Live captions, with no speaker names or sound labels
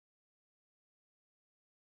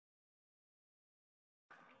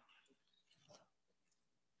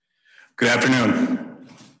Good afternoon.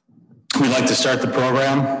 We'd like to start the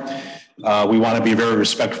program. We want to be very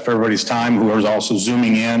respectful of everybody's time who is also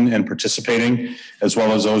zooming in and participating, as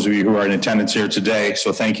well as those of you who are in attendance here today.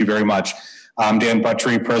 So thank you very much. I'm Dan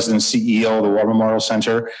Buttry, President and CEO of the War Memorial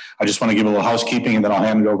Center. I just want to give a little housekeeping and then I'll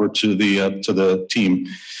hand it over to the team.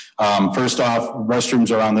 First off,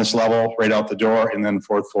 restrooms are on this level, right out the door, and then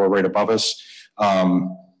fourth floor right above us.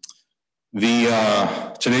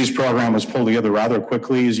 Today's program was pulled together rather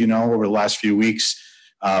quickly, as you know, over the last few weeks.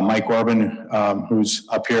 Mike Orban, who's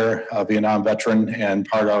up here, a Vietnam veteran and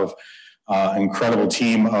part of an incredible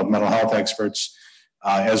team of mental health experts,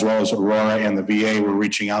 as well as Aurora and the VA, were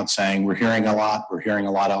reaching out saying, we're hearing a lot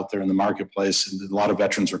out there in the marketplace, and a lot of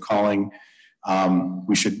veterans are calling.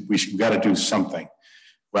 We got to do something.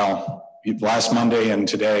 Well, last Monday and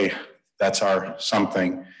today, that's our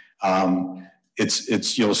something.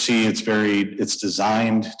 You'll see it's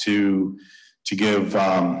designed to give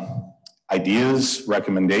ideas,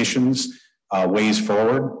 recommendations, ways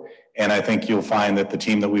forward. And I think you'll find that the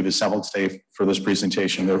team that we've assembled today for this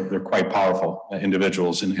presentation, they're quite powerful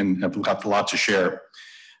individuals and have got a lot to share.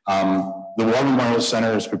 The War Memorial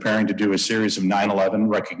Center is preparing to do a series of 9/11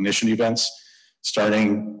 recognition events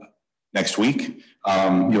starting next week.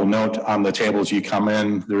 You'll note on the tables you come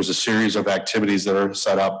in, there's a series of activities that are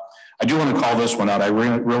set up. I do want to call this one out. I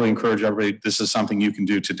really encourage everybody, this is something you can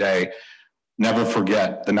do today. Never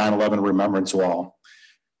forget the 9/11 Remembrance Wall.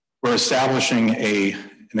 We're establishing an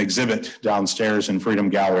exhibit downstairs in Freedom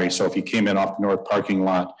Gallery. So if you came in off the north parking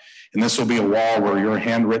lot, and this will be a wall where your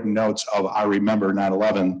handwritten notes of I remember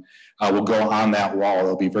 9/11 will go on that wall.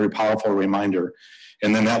 It'll be a very powerful reminder.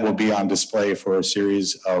 And then that will be on display for a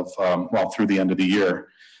series of, through the end of the year.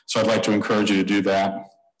 So I'd like to encourage you to do that.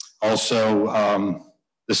 Also,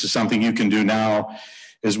 this is something you can do now,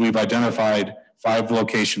 is we've identified 5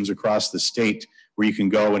 locations across the state where you can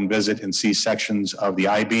go and visit and see sections of the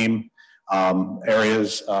I-beam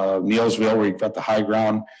areas, Neilsville, where you've got the high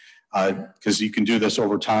ground, because you can do this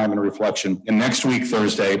over time and reflection. And next week,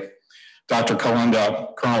 Thursday, Dr.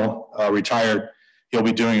 Kalenda, Colonel, retired, he'll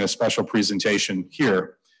be doing a special presentation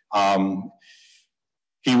here.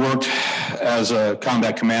 He worked as a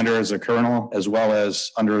combat commander, as a colonel, as well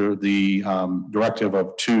as under the directive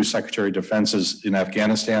of 2 Secretary of Defenses in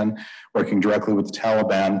Afghanistan, working directly with the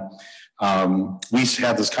Taliban. We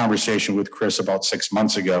had this conversation with Chris about 6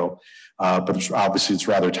 months ago, but obviously it's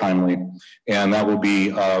rather timely. And that will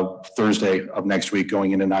be Thursday of next week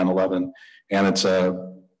going into 9/11. And it's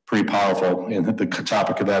pretty powerful. And the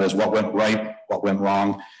topic of that is what went right, what went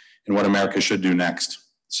wrong, and what America should do next.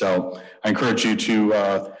 So I encourage you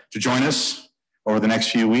to join us over the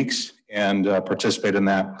next few weeks and participate in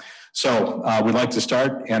that. So we'd like to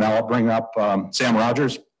start, and I'll bring up Sam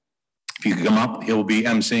Rogers. If you could come up, he'll be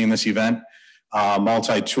emceeing this event,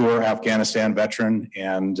 multi-tour Afghanistan veteran.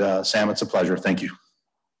 And Sam, it's a pleasure. Thank you.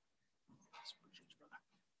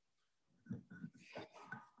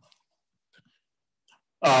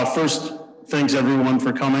 First, thanks everyone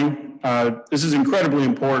for coming. This is incredibly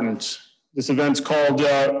important. This event's called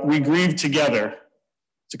We Grieve Together.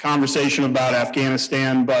 It's a conversation about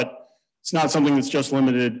Afghanistan, but it's not something that's just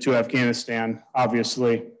limited to Afghanistan,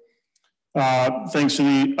 obviously. Thanks to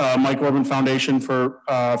the Mike Orban Foundation for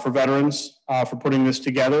veterans for putting this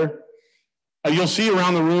together. You'll see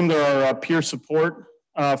around the room there are peer support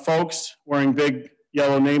folks wearing big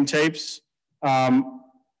yellow name tapes.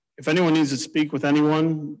 If anyone needs to speak with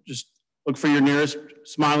anyone, just look for your nearest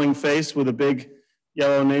smiling face with a big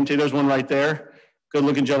yellow name tape. There's one right there. Good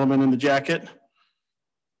looking gentleman in the jacket.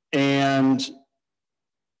 And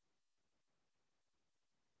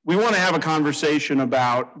we want to have a conversation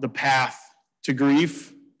about the path to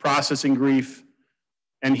grief, processing grief,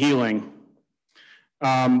 and healing.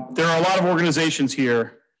 There are a lot of organizations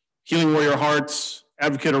here: Healing Warrior Hearts,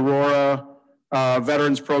 Advocate Aurora,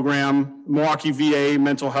 Veterans Program, Milwaukee VA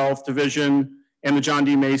Mental Health Division, and the John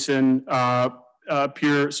D. Mason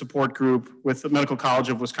peer support group with the Medical College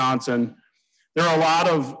of Wisconsin. There are a lot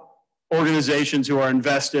of organizations who are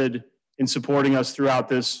invested in supporting us throughout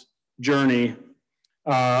this journey,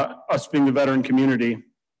 us being the veteran community.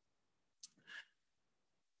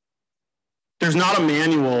 There's not a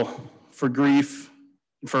manual for grief,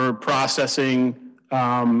 for processing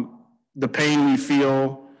the pain we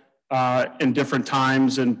feel in different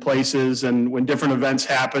times and places, and when different events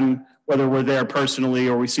happen, whether we're there personally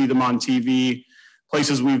or we see them on TV,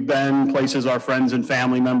 places we've been, places our friends and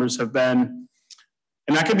family members have been.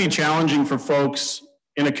 And that can be challenging for folks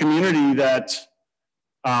in a community that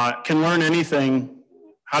can learn anything,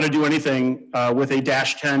 how to do anything with a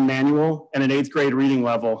 -10 manual and an 8th grade reading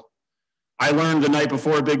level. I learned the night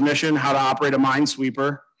before a big mission how to operate a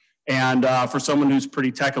minesweeper, And for someone who's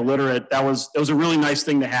pretty tech illiterate, that was a really nice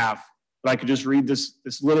thing to have. That I could just read this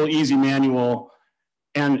little easy manual,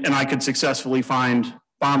 and I could successfully find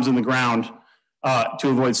bombs in the ground to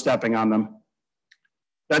avoid stepping on them.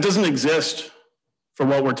 That doesn't exist for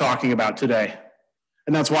what we're talking about today.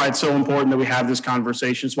 And that's why it's so important that we have this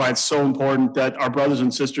conversation. It's why it's so important that our brothers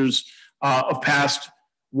and sisters of past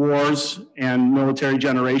wars and military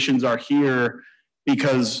generations are here,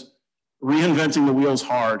 because reinventing the wheel is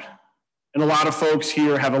hard. And a lot of folks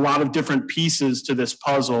here have a lot of different pieces to this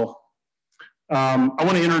puzzle. I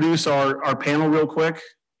want to introduce our panel real quick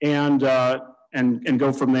and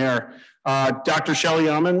go from there. Dr. Shelley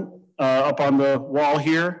Amen, up on the wall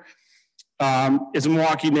here, is a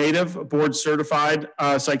Milwaukee native, a board-certified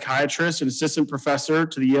psychiatrist and assistant professor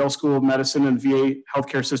to the Yale School of Medicine and VA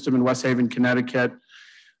healthcare system in West Haven, Connecticut.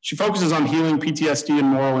 She focuses on healing PTSD and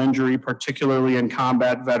moral injury, particularly in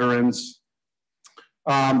combat veterans.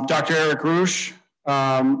 Dr. Erich Rousch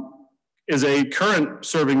is a current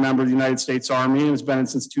serving member of the United States Army and has been in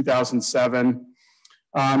since 2007.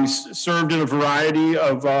 He's served in a variety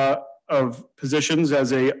of positions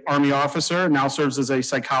as an Army officer, now serves as a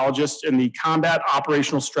psychologist in the Combat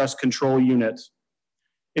Operational Stress Control Unit.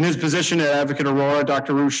 In his position at Advocate Aurora,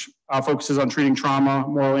 Dr. Rousch focuses on treating trauma,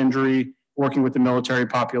 moral injury, working with the military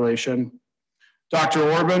population. Dr.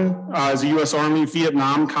 Orban is a U.S. Army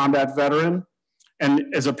Vietnam combat veteran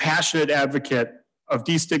and is a passionate advocate of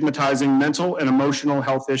destigmatizing mental and emotional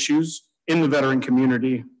health issues in the veteran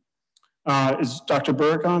community. Is Dr.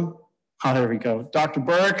 Burek on? Oh, there we go. Dr.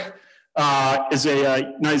 Burek is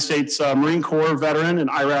a United States Marine Corps veteran and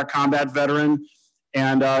Iraq combat veteran,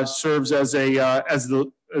 and serves as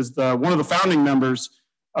one of the founding members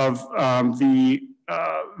of the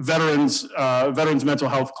Veterans Mental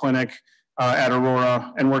Health Clinic at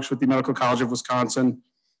Aurora, and works with the Medical College of Wisconsin.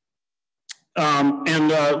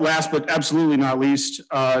 Last but absolutely not least,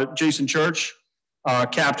 Jason Church,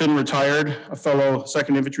 captain, retired, a fellow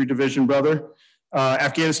 2nd Infantry Division brother,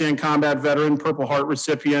 Afghanistan combat veteran, Purple Heart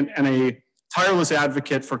recipient, and a tireless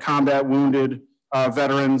advocate for combat wounded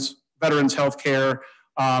veterans health care,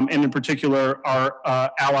 and in particular our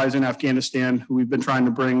allies in Afghanistan who we've been trying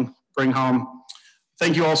to bring home.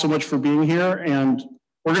 Thank you all so much for being here, and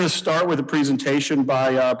we're going to start with a presentation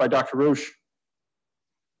by Dr. Rousch.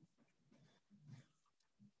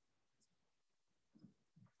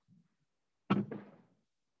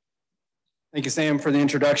 Thank you, Sam, for the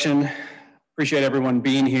introduction. Appreciate everyone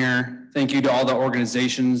being here. Thank you to all the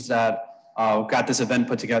organizations that got this event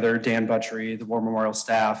put together, Dan Butchery, the War Memorial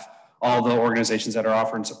staff, all the organizations that are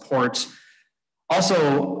offering support.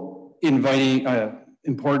 Also inviting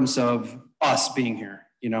importance of us being here.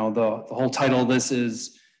 You know, the whole title of this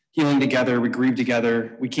is Healing Together, We Grieve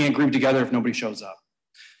Together. We can't grieve together if nobody shows up.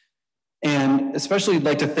 And especially I'd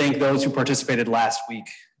like to thank those who participated last week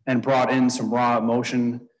and brought in some raw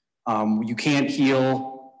emotion. You can't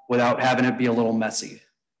heal without having it be a little messy.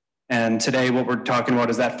 And today what we're talking about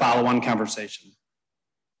is that follow-on conversation.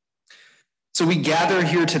 So we gather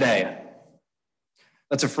here today.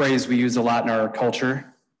 That's a phrase we use a lot in our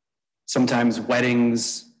culture. Sometimes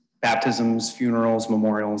weddings, baptisms, funerals,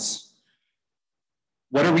 memorials.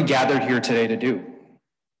 What are we gathered here today to do?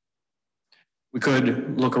 We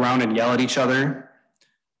could look around and yell at each other.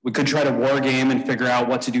 We could try to war game and figure out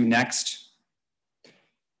what to do next.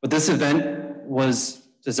 But this event was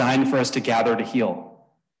designed for us to gather to heal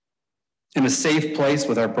in a safe place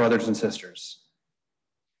with our brothers and sisters.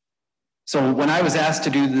 So when I was asked to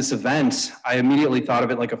do this event, I immediately thought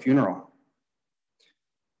of it like a funeral.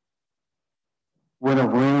 We're in a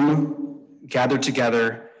room, gathered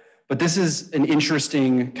together, but this is an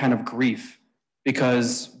interesting kind of grief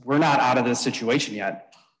because we're not out of this situation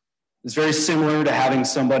yet. It's very similar to having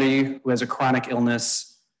somebody who has a chronic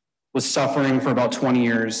illness, was suffering for about 20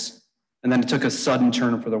 years, and then it took a sudden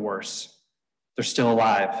turn for the worse. They're still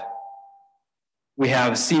alive. We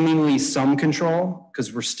have seemingly some control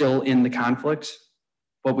because we're still in the conflict,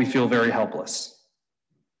 but we feel very helpless.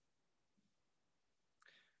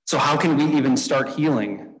 So how can we even start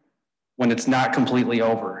healing when it's not completely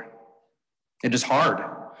over? It is hard,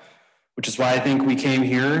 which is why I think we came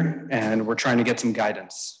here and we're trying to get some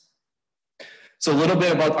guidance. So a little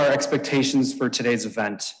bit about our expectations for today's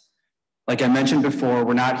event. Like I mentioned before,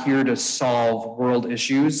 we're not here to solve world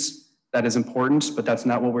issues. That is important, but that's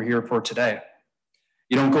not what we're here for today.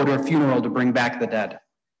 You don't go to a funeral to bring back the dead.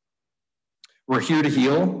 We're here to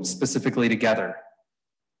heal, specifically together.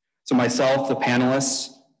 So myself, the panelists,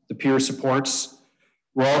 the peer supports,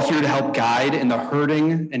 we're all here to help guide in the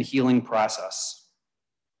hurting and healing process.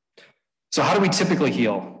 So how do we typically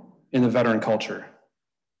heal in the veteran culture?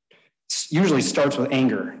 It usually starts with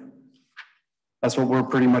anger. That's what we're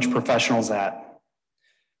pretty much professionals at.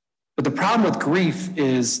 But the problem with grief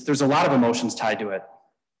is there's a lot of emotions tied to it.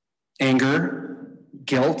 Anger,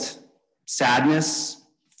 guilt, sadness,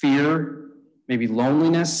 fear, maybe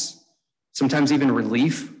loneliness, sometimes even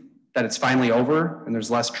relief that it's finally over and there's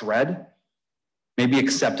less dread, maybe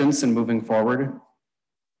acceptance and moving forward.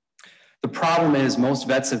 The problem is most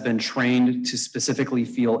vets have been trained to specifically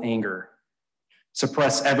feel anger,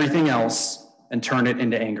 suppress everything else and turn it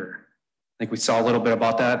into anger. I think we saw a little bit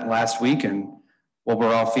about that last week and what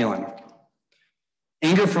we're all feeling.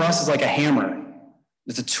 Anger for us is like a hammer.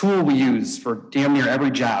 It's a tool we use for damn near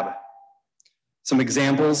every job. Some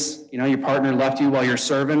examples, your partner left you while you're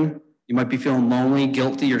serving. You might be feeling lonely,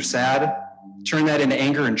 guilty, or sad. Turn that into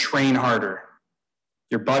anger and train harder.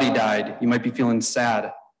 Your buddy died. You might be feeling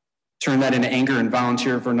sad. Turn that into anger and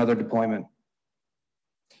volunteer for another deployment.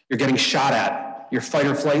 You're getting shot at. Your fight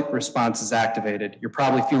or flight response is activated. You're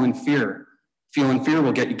probably feeling fear. Feeling fear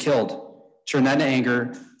will get you killed. Turn that into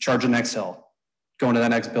anger, charge the next hill, go into that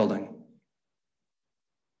next building.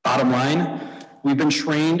 Bottom line, we've been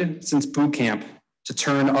trained since boot camp to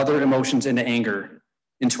turn other emotions into anger,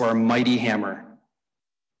 into our mighty hammer.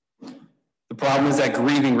 The problem is that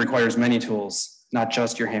grieving requires many tools, not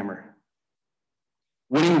just your hammer.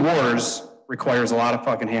 Winning wars requires a lot of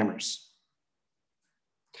fucking hammers.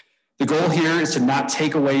 The goal here is to not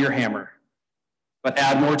take away your hammer, but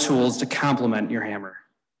add more tools to complement your hammer.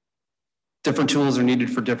 Different tools are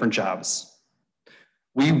needed for different jobs.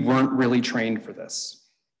 We weren't really trained for this.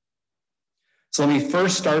 So let me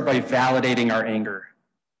first start by validating our anger.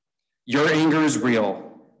 Your anger is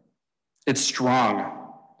real. It's strong.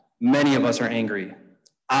 Many of us are angry.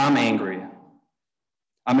 I'm angry.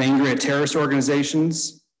 I'm angry at terrorist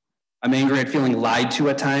organizations. I'm angry at feeling lied to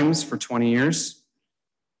at times for 20 years.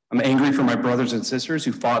 I'm angry for my brothers and sisters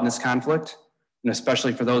who fought in this conflict, and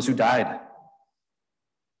especially for those who died.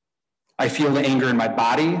 I feel the anger in my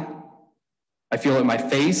body. I feel it in my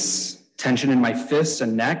face, tension in my fists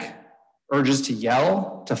and neck, urges to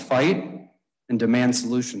yell, to fight, and demand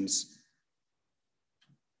solutions.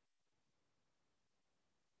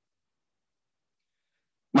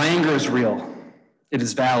 My anger is real. It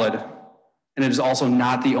is valid, and it is also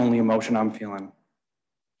not the only emotion I'm feeling.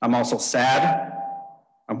 I'm also sad.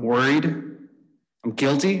 I'm worried. I'm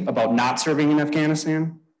guilty about not serving in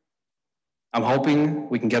Afghanistan. I'm hoping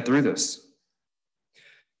we can get through this.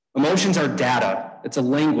 Emotions are data. It's a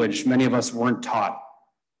language many of us weren't taught.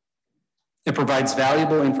 It provides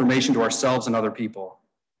valuable information to ourselves and other people.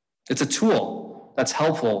 It's a tool that's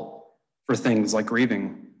helpful for things like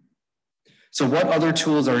grieving. So what other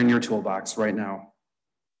tools are in your toolbox right now?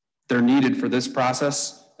 They're needed for this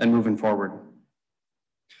process and moving forward.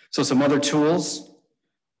 So some other tools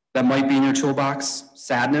that might be in your toolbox: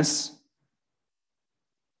 sadness.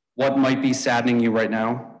 What might be saddening you right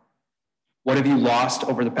now? What have you lost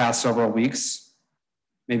over the past several weeks?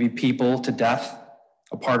 Maybe people to death,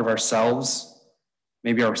 a part of ourselves,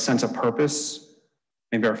 maybe our sense of purpose,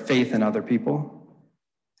 maybe our faith in other people.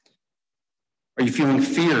 Are you feeling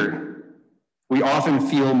fear? We often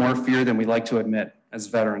feel more fear than we like to admit as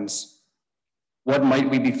veterans. What might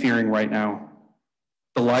we be fearing right now?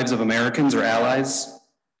 The lives of Americans or allies?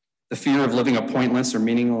 The fear of living a pointless or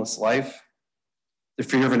meaningless life? The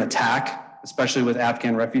fear of an attack, especially with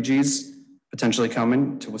Afghan refugees potentially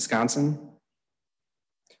coming to Wisconsin?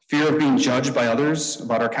 Fear of being judged by others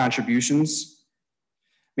about our contributions?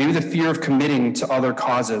 Maybe the fear of committing to other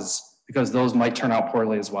causes because those might turn out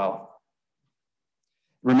poorly as well.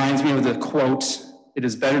 It reminds me of the quote, "It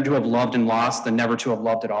is better to have loved and lost than never to have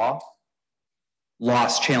loved at all."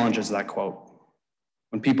 Loss challenges that quote.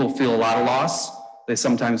 When people feel a lot of loss, they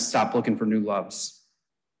sometimes stop looking for new loves.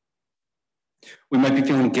 We might be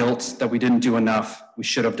feeling guilt that we didn't do enough, we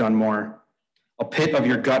should have done more. A pit of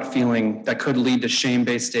your gut feeling that could lead to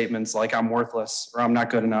shame-based statements like "I'm worthless" or "I'm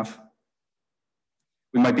not good enough."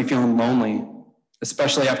 We might be feeling lonely,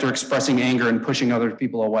 especially after expressing anger and pushing other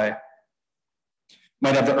people away.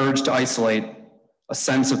 Might have the urge to isolate, a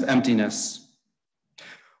sense of emptiness.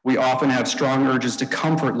 We often have strong urges to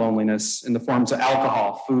comfort loneliness in the forms of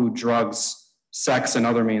alcohol, food, drugs, sex, and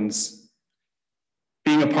other means.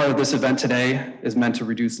 Being a part of this event today is meant to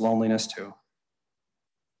reduce loneliness too.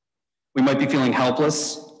 We might be feeling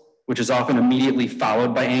helpless, which is often immediately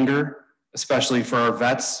followed by anger, especially for our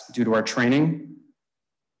vets due to our training.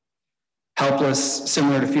 Helpless,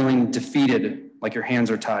 similar to feeling defeated, like your hands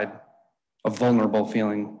are tied, a vulnerable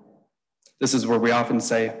feeling. This is where we often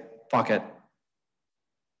say, "Fuck it."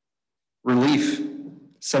 Relief.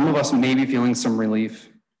 Some of us may be feeling some relief,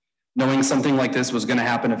 knowing something like this was going to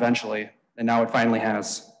happen eventually, and now it finally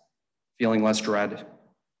has, feeling less dread.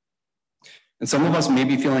 And some of us may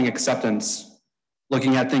be feeling acceptance,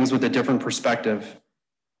 looking at things with a different perspective,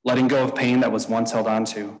 letting go of pain that was once held on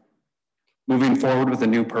to, moving forward with a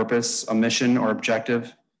new purpose, a mission or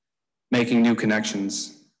objective, making new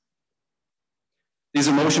connections. These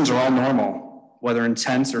emotions are all normal, whether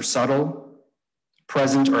intense or subtle,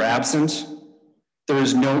 present or absent. There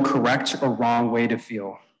is no correct or wrong way to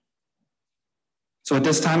feel. So at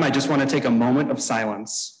this time, I just want to take a moment of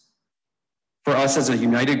silence for us as a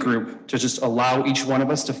united group to just allow each one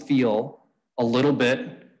of us to feel a little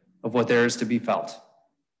bit of what there is to be felt.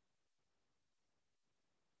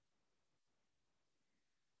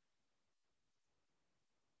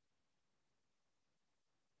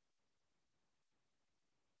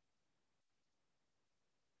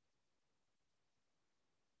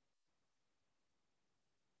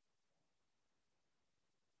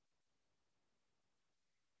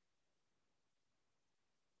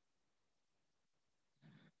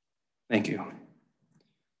 Thank you.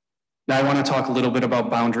 Now I want to talk a little bit about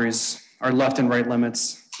boundaries, our left and right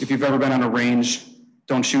limits. If you've ever been on a range,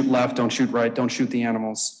 don't shoot left, don't shoot right, don't shoot the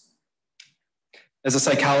animals. As a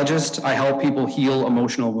psychologist, I help people heal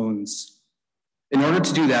emotional wounds. In order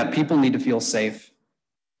to do that, people need to feel safe.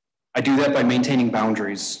 I do that by maintaining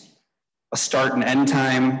boundaries, a start and end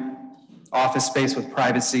time, office space with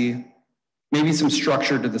privacy, maybe some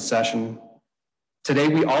structure to the session. Today,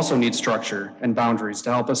 we also need structure and boundaries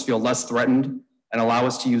to help us feel less threatened and allow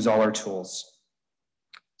us to use all our tools.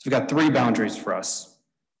 So we've got 3 boundaries for us.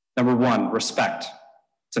 Number 1, respect.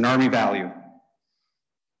 It's an Army value.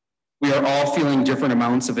 We are all feeling different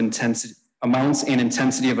amounts and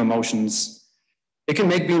intensity of emotions. It can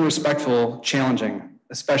make being respectful challenging,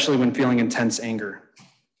 especially when feeling intense anger.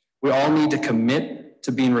 We all need to commit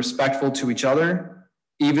to being respectful to each other,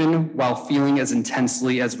 even while feeling as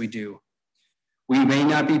intensely as we do. We may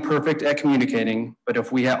not be perfect at communicating, but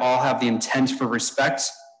if we all have the intent for respect,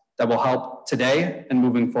 that will help today and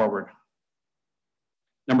moving forward.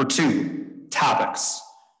 Number 2, topics.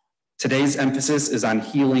 Today's emphasis is on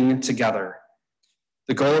healing together.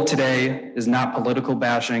 The goal of today is not political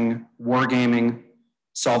bashing, wargaming,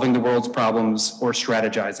 solving the world's problems, or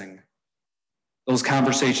strategizing. Those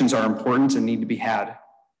conversations are important and need to be had.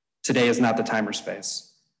 Today is not the time or space.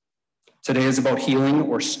 Today is about healing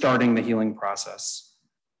or starting the healing process.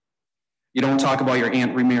 You don't talk about your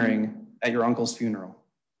aunt remarrying at your uncle's funeral.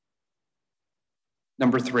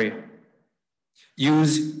 Number 3,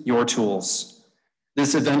 use your tools.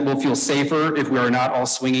 This event will feel safer if we are not all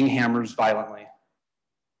swinging hammers violently.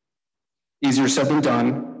 Easier said than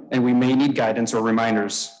done, and we may need guidance or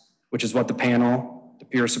reminders, which is what the panel, the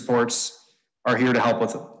peer supports, are here to help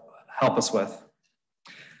us with.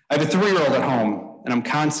 I have a 3-year-old at home, and I'm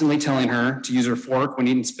constantly telling her to use her fork when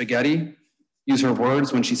eating spaghetti, use her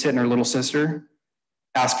words when she's hitting her little sister,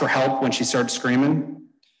 ask for help when she starts screaming.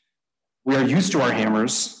 We are used to our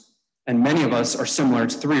hammers, and many of us are similar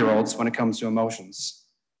to 3-year-olds when it comes to emotions.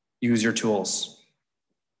 Use your tools.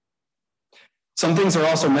 Some things are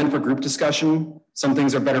also meant for group discussion. Some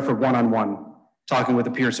things are better for one-on-one, talking with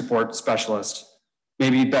a peer support specialist.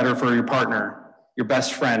 Maybe better for your partner, your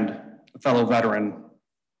best friend, a fellow veteran,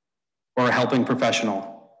 or a helping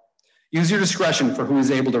professional. Use your discretion for who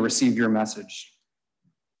is able to receive your message.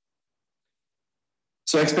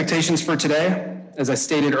 So expectations for today, as I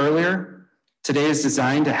stated earlier, today is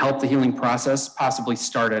designed to help the healing process possibly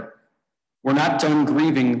start it. We're not done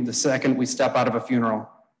grieving the second we step out of a funeral,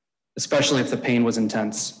 especially if the pain was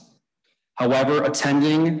intense. However,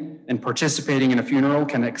 attending and participating in a funeral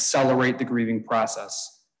can accelerate the grieving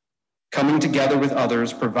process. Coming together with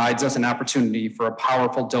others provides us an opportunity for a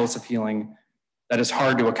powerful dose of healing that is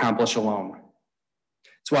hard to accomplish alone.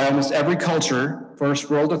 It's why almost every culture, first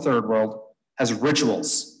world or third world, has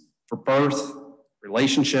rituals for birth,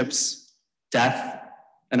 relationships, death,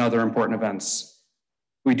 and other important events.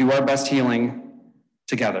 We do our best healing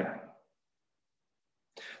together.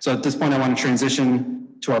 So at this point, I want to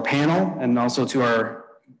transition to our panel and also to our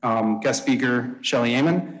guest speaker, Shelley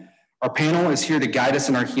Amen. Our panel is here to guide us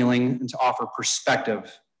in our healing and to offer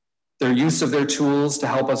perspective, their use of their tools to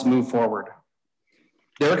help us move forward.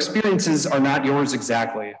 Their experiences are not yours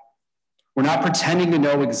exactly. We're not pretending to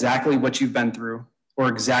know exactly what you've been through or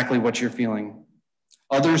exactly what you're feeling.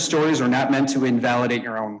 Other stories are not meant to invalidate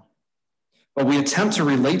your own, but we attempt to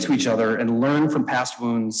relate to each other and learn from past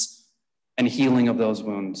wounds and healing of those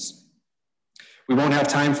wounds. We won't have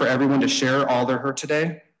time for everyone to share all their hurt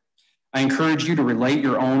today. I encourage you to relate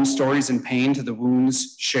your own stories and pain to the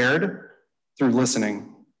wounds shared through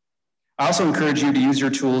listening. I also encourage you to use your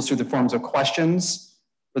tools through the forms of questions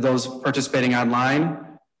for those participating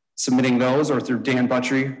online, submitting those, or through Dan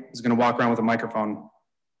Buttrey, who's going to walk around with a microphone.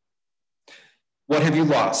 What have you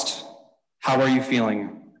lost? How are you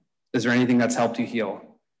feeling? Is there anything that's helped you heal?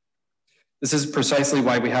 This is precisely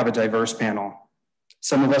why we have a diverse panel.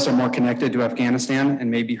 Some of us are more connected to Afghanistan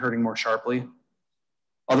and may be hurting more sharply.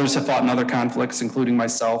 Others have fought in other conflicts, including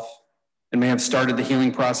myself, and may have started the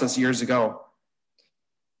healing process years ago.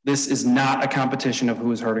 This is not a competition of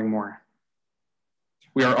who is hurting more.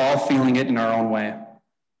 We are all feeling it in our own way.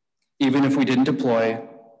 Even if we didn't deploy,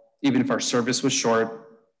 even if our service was short,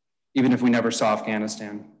 even if we never saw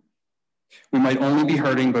Afghanistan. We might only be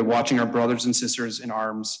hurting by watching our brothers and sisters in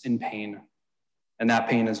arms in pain, and that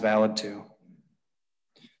pain is valid too.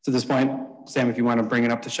 So at this point, Sam, if you want to bring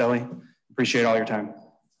it up to Shelley, appreciate all your time.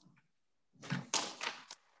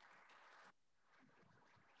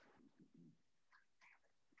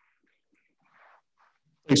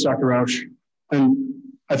 Thanks, Dr. Rousch. And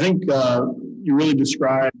I think you really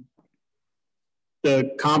described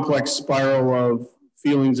the complex spiral of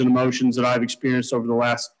feelings and emotions that I've experienced over the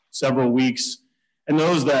last several weeks, and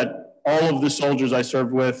those that all of the soldiers I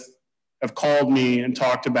served with have called me and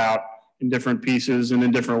talked about in different pieces and in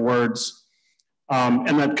different words.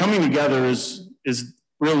 And that coming together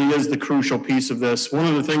really is the crucial piece of this. One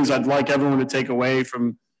of the things I'd like everyone to take away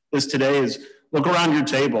from this today is look around your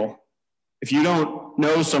table. If you don't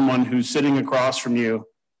know someone who's sitting across from you,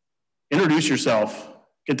 introduce yourself,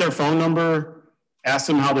 get their phone number, ask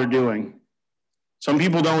them how they're doing. Some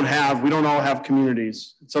people we don't all have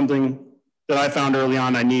communities. It's something that I found early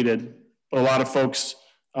on I needed, but a lot of folks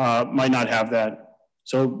might not have that.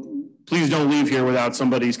 So please don't leave here without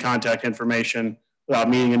somebody's contact information,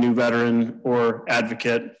 without meeting a new veteran or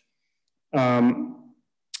advocate.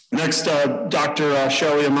 Next, Dr.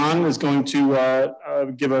 Shelley Amen is going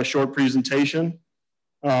to give a short presentation.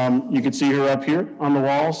 You can see her up here on the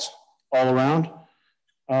walls, all around.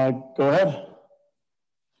 Go ahead.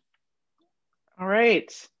 All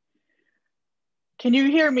right. Can you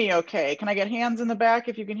hear me okay? Can I get hands in the back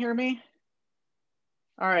if you can hear me?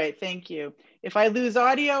 All right, thank you. If I lose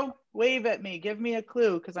audio, wave at me, give me a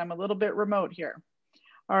clue because I'm a little bit remote here.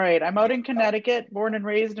 All right, I'm out in Connecticut, born and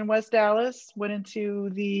raised in West Dallas, went into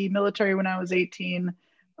the military when I was 18,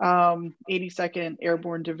 82nd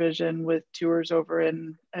Airborne Division with tours over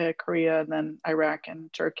in Korea and then Iraq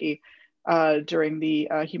and Turkey during the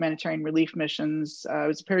humanitarian relief missions. I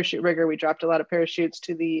was a parachute rigger. We dropped a lot of parachutes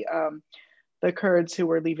to the Kurds who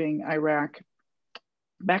were leaving Iraq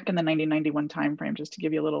back in the 1991 timeframe, just to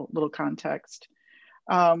give you a little context.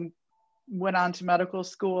 Went on to medical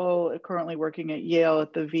school, currently working at Yale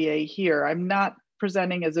at the VA here. I'm not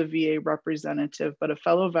presenting as a VA representative, but a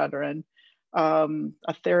fellow veteran,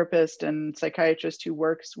 a therapist and psychiatrist who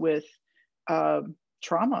works with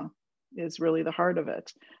trauma is really the heart of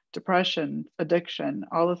it. Depression, addiction,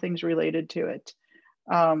 all the things related to it.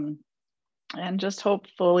 And just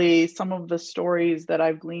hopefully some of the stories that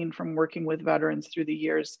I've gleaned from working with veterans through the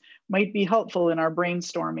years might be helpful in our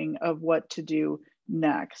brainstorming of what to do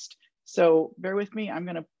next. So bear with me, I'm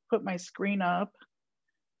gonna put my screen up.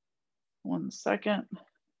 1 second.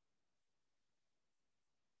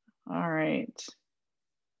 All right.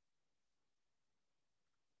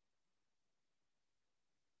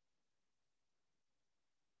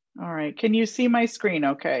 All right, can you see my screen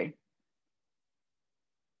okay?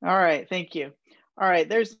 All right, thank you. All right,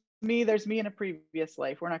 there's me in a previous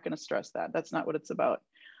life. We're not gonna stress that. That's not what it's about.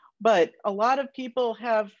 But a lot of people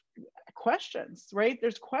have questions, right?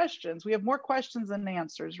 There's questions. We have more questions than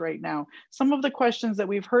answers right now. Some of the questions that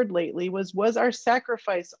we've heard lately was our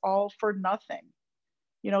sacrifice all for nothing?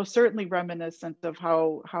 You know, certainly reminiscent of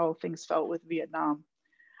how things felt with Vietnam.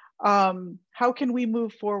 How can we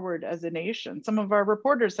move forward as a nation? Some of our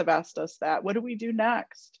reporters have asked us that. What do we do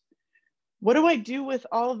next? What do I do with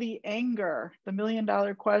all the anger? The $1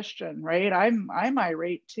 million question, right? I'm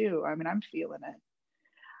irate too. I mean, I'm feeling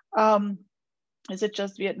it. Is it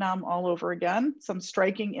just Vietnam all over again? Some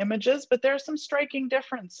striking images, but there are some striking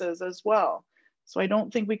differences as well. So I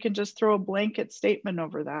don't think we can just throw a blanket statement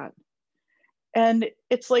over that. And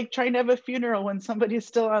it's like trying to have a funeral when somebody's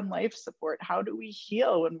still on life support. How do we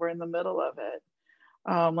heal when we're in the middle of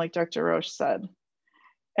it? Like Dr. Rousch said.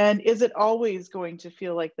 And is it always going to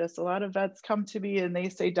feel like this? A lot of vets come to me and they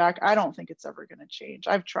say, Doc, I don't think it's ever going to change.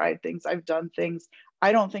 I've tried things, I've done things.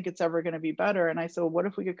 I don't think it's ever going to be better. And I said, well, what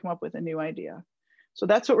if we could come up with a new idea? So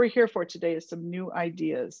that's what we're here for today, is some new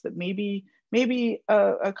ideas that maybe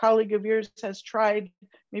a colleague of yours has tried,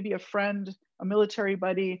 maybe a friend, a military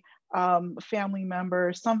buddy, a family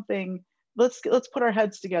member, something. Let's put our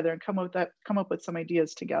heads together and come up with some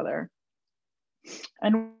ideas together.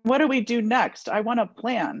 And what do we do next? I want to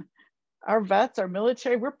plan. Our vets, our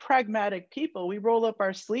military, we're pragmatic people. We roll up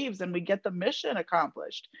our sleeves and we get the mission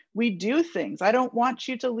accomplished. We do things. I don't want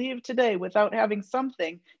you to leave today without having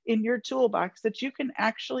something in your toolbox that you can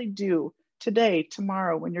actually do today,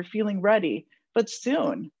 tomorrow, when you're feeling ready, but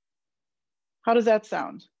soon. How does that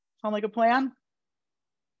sound? Sound like a plan?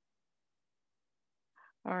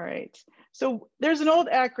 All right. So there's an old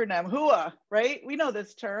acronym, HUA, right? We know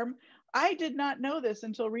this term. I did not know this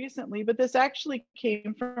until recently, but this actually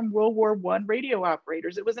came from World War I radio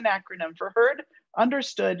operators. It was an acronym for heard,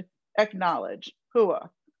 understood, acknowledge, HUA.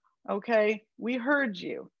 Okay, we heard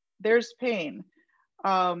you. There's pain.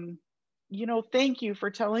 You know, thank you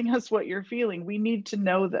for telling us what you're feeling. We need to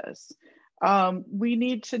know this. We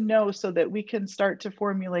need to know so that we can start to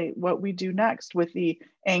formulate what we do next with the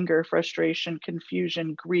anger, frustration,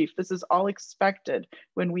 confusion, grief. This is all expected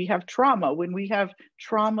when we have trauma, when we have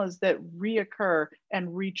traumas that reoccur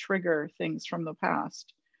and re-trigger things from the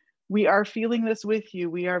past. We are feeling this with you.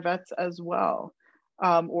 We are vets as well,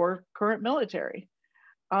 or current military.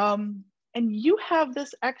 And you have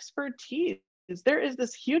this expertise. There is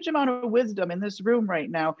this huge amount of wisdom in this room right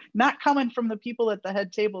now, not coming from the people at the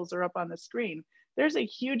head tables or up on the screen. There's a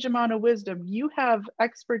huge amount of wisdom. You have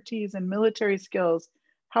expertise in military skills,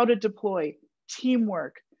 how to deploy,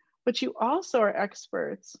 teamwork, but you also are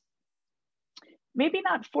experts, maybe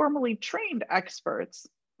not formally trained experts,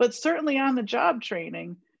 but certainly on the job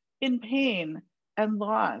training in pain and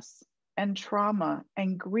loss and trauma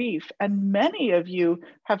and grief. And many of you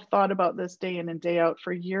have thought about this day in and day out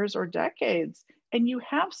for years or decades, and you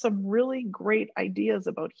have some really great ideas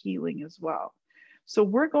about healing as well. So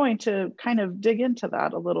we're going to kind of dig into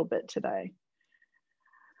that a little bit today.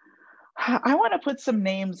 I want to put some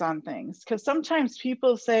names on things because sometimes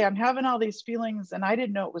people say, I'm having all these feelings and I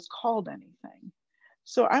didn't know it was called anything.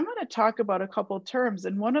 So I'm going to talk about a couple of terms,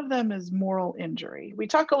 and one of them is moral injury. We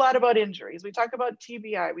talk a lot about injuries. We talk about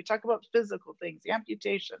TBI. We talk about physical things,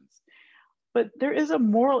 amputations. But there is a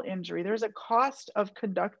moral injury. There's a cost of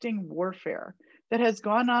conducting warfare that has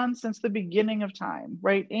gone on since the beginning of time,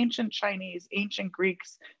 right? Ancient Chinese, ancient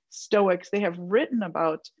Greeks, Stoics, they have written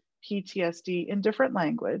about PTSD in different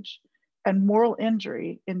language and moral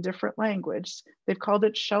injury in different language. They've called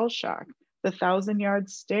it shell shock, the 1,000-yard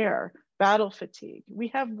stare, battle fatigue. We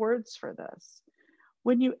have words for this.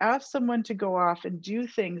 When you ask someone to go off and do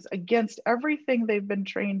things against everything they've been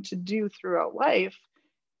trained to do throughout life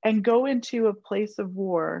and go into a place of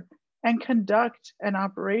war and conduct an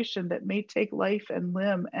operation that may take life and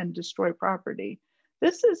limb and destroy property,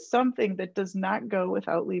 this is something that does not go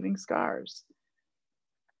without leaving scars.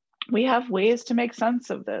 We have ways to make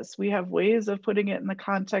sense of this. We have ways of putting it in the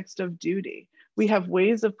context of duty. We have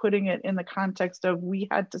ways of putting it in the context of we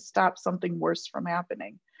had to stop something worse from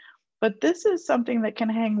happening. But this is something that can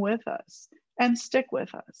hang with us and stick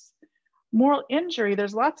with us. Moral injury,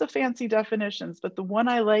 there's lots of fancy definitions, but the one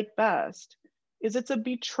I like best is it's a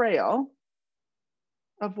betrayal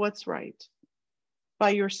of what's right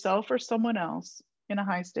by yourself or someone else in a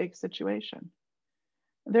high stakes situation.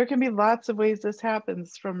 There can be lots of ways this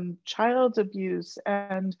happens, from child abuse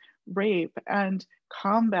and rape and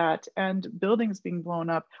combat and buildings being blown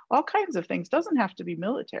up, all kinds of things. Doesn't have to be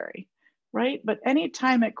military, right? But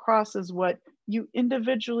anytime it crosses what you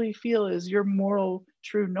individually feel is your moral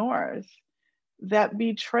true north, that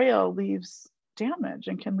betrayal leaves damage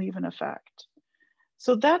and can leave an effect.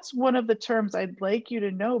 So that's one of the terms I'd like you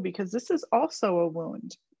to know, because this is also a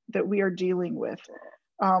wound that we are dealing with.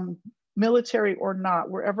 Military or not,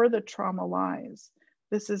 wherever the trauma lies,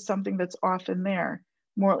 this is something that's often there.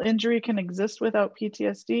 Moral injury can exist without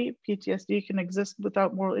PTSD. PTSD can exist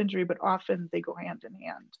without moral injury, but often they go hand in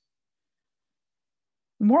hand.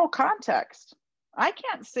 Moral context. I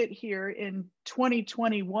can't sit here in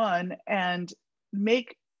 2021 and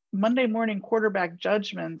make Monday morning quarterback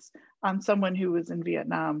judgments on someone who was in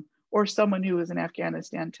Vietnam or someone who was in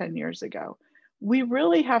Afghanistan 10 years ago. We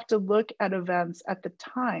really have to look at events at the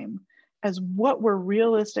time as what were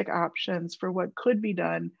realistic options for what could be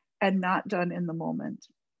done and not done in the moment.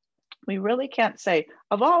 We really can't say,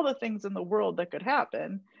 of all the things in the world that could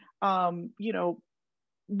happen, you know,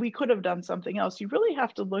 we could have done something else. You really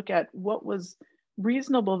have to look at what was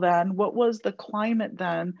reasonable then, what was the climate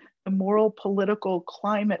then, the moral political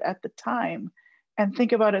climate at the time, and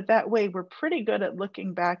think about it that way. We're pretty good at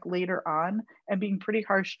looking back later on and being pretty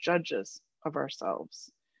harsh judges of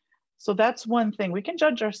ourselves. So that's one thing. We can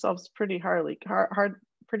judge ourselves pretty hard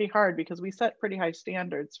because we set pretty high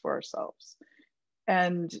standards for ourselves.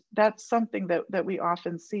 And that's something that we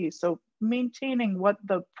often see. So maintaining what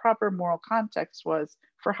the proper moral context was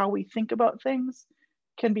for how we think about things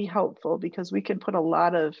can be helpful, because we can put a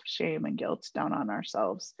lot of shame and guilt down on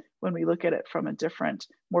ourselves when we look at it from a different,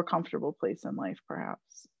 more comfortable place in life,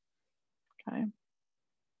 perhaps. Okay.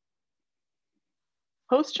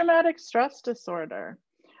 Post-traumatic stress disorder.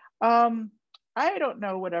 I don't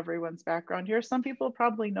know what everyone's background here. Some people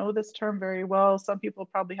probably know this term very well. Some people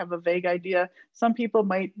probably have a vague idea. Some people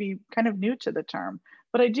might be kind of new to the term,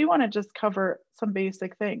 but I do want to just cover some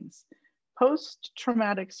basic things.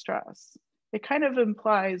 Post-traumatic stress, it kind of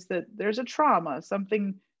implies that there's a trauma,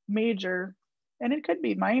 something major, and it could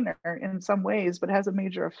be minor in some ways, but has a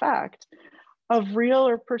major effect of real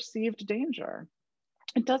or perceived danger.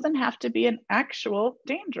 It doesn't have to be an actual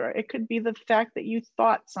danger. It could be the fact that you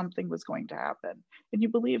thought something was going to happen and you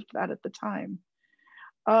believed that at the time.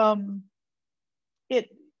 It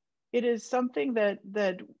is something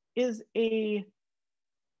that is a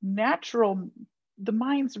natural, the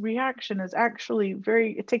mind's reaction is actually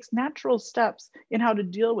it takes natural steps in how to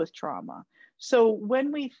deal with trauma. So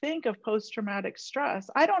when we think of post-traumatic stress,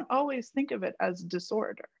 I don't always think of it as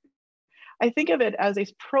disorder. I think of it as a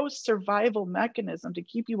pro-survival mechanism to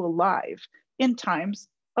keep you alive in times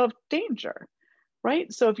of danger,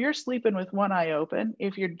 right? So if you're sleeping with one eye open,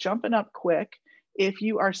 if you're jumping up quick, if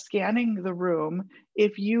you are scanning the room,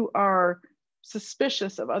 if you are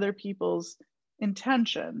suspicious of other people's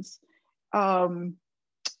intentions, you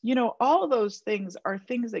know, all of those things are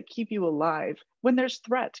things that keep you alive when there's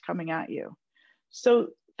threat coming at you. So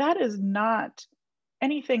that is not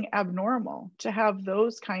anything abnormal to have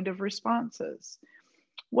those kind of responses.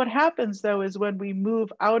 What happens though is when we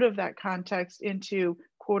move out of that context into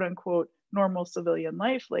quote unquote normal civilian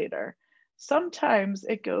life later, sometimes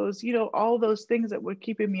it goes, you know, all those things that were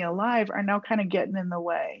keeping me alive are now kind of getting in the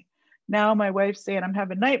way. Now my wife's saying I'm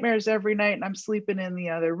having nightmares every night and I'm sleeping in the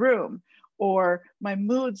other room, or my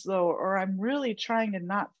mood's low, or I'm really trying to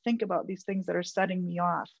not think about these things that are setting me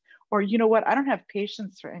off. Or, you know what, I don't have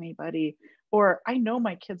patience for anybody. Or I know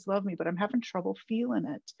my kids love me, but I'm having trouble feeling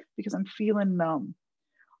it because I'm feeling numb.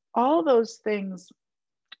 All those things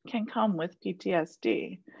can come with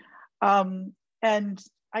PTSD. And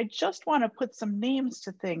I just want to put some names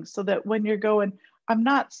to things so that when you're going, I'm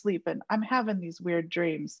not sleeping, I'm having these weird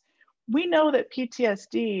dreams. We know that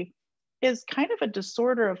PTSD is kind of a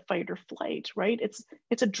disorder of fight or flight, right? It's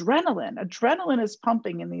adrenaline. Adrenaline is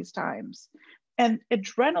pumping in these times. And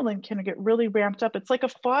adrenaline can get really ramped up. It's like a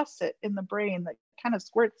faucet in the brain that kind of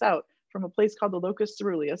squirts out from a place called the locus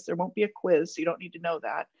ceruleus. There won't be a quiz, so you don't need to know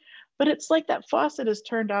that. But it's like that faucet is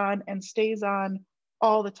turned on and stays on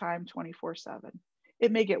all the time, 24/7.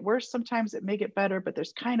 It may get worse sometimes, it may get better, but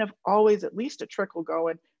there's kind of always at least a trickle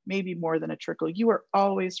going, maybe more than a trickle. You are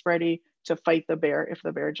always ready to fight the bear if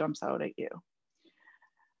the bear jumps out at you.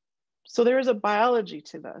 So there is a biology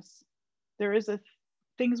to this. There is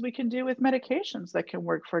things we can do with medications that can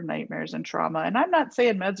work for nightmares and trauma. And I'm not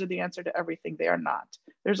saying meds are the answer to everything. They are not.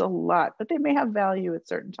 There's a lot, but they may have value at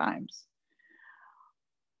certain times.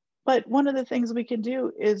 But one of the things we can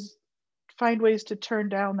do is find ways to turn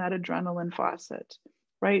down that adrenaline faucet,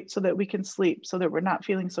 right? So that we can sleep, so that we're not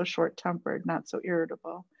feeling so short-tempered, not so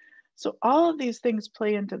irritable. So all of these things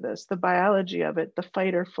play into this, the biology of it, the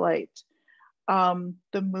fight or flight,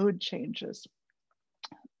 the mood changes,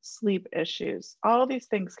 sleep issues, all these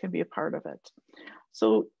things can be a part of it.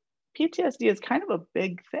 So PTSD is kind of a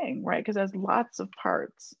big thing, right? Because it has lots of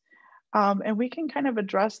parts. And we can kind of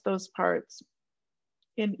address those parts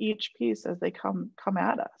in each piece as they come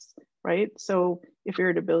at us, right? So if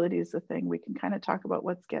irritability is the thing, we can kind of talk about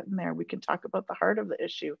what's getting there. We can talk about the heart of the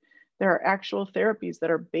issue. There are actual therapies that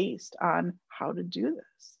are based on how to do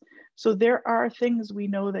this. So there are things we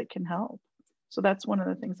know that can help. So that's one of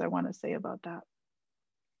the things I want to say about that.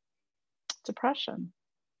 Depression.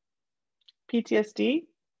 PTSD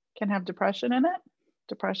can have depression in it.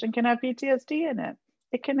 Depression can have PTSD in it.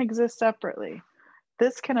 It can exist separately.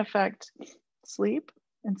 This can affect sleep,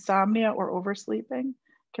 insomnia or oversleeping,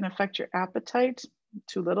 can affect your appetite,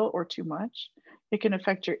 too little or too much. It can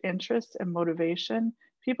affect your interest and motivation.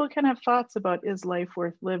 People can have thoughts about, is life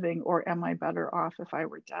worth living, or am I better off if I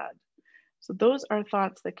were dead? So those are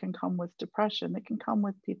thoughts that can come with depression, that can come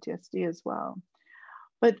with PTSD as well.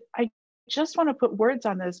 But I just want to put words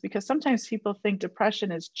on this because sometimes people think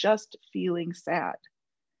depression is just feeling sad.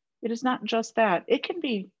 It is not just that. It can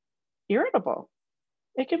be irritable.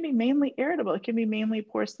 It can be mainly irritable. It can be mainly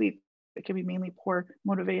poor sleep. It can be mainly poor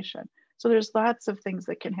motivation. So there's lots of things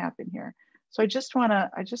that can happen here. So I just want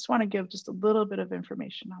to give just a little bit of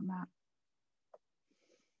information on that.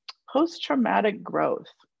 Post-traumatic growth.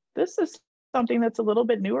 This is something that's a little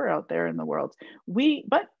bit newer out there in the world.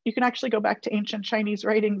 But you can actually go back to ancient Chinese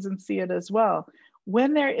writings and see it as well.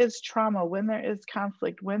 When there is trauma, when there is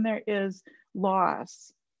conflict, when there is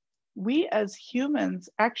loss, we as humans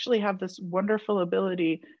actually have this wonderful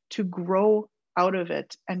ability to grow out of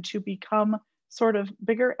it and to become sort of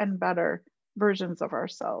bigger and better versions of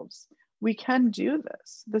ourselves. We can do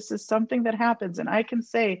this. This is something that happens. And I can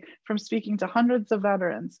say from speaking to hundreds of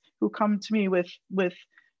veterans who come to me with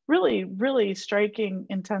really, really striking,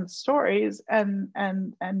 intense stories, and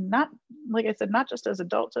not, like I said, not just as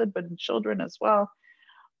adulthood, but in children as well.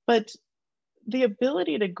 But the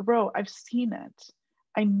ability to grow, I've seen it.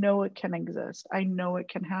 I know it can exist. I know it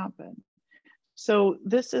can happen. So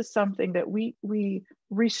this is something that we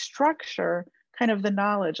restructure kind of the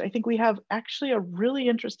knowledge. I think we have actually a really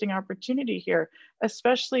interesting opportunity here,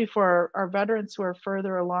 especially for our veterans who are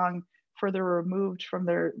further along, further removed from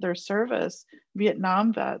their service,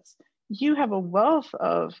 Vietnam vets. You have a wealth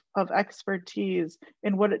of expertise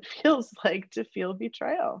in what it feels like to feel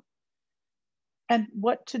betrayal and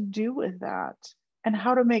what to do with that and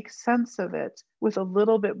how to make sense of it with a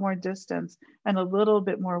little bit more distance and a little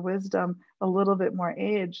bit more wisdom, a little bit more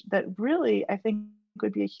age, that really, I think,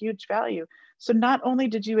 would be a huge value. So not only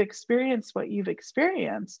did you experience what you've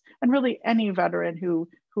experienced, and really any veteran who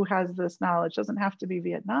has this knowledge, doesn't have to be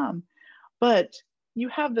Vietnam, but you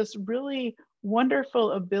have this really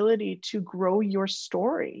wonderful ability to grow your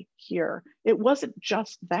story here. It wasn't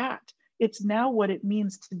just that. It's now what it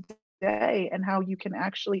means today and how you can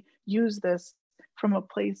actually use this from a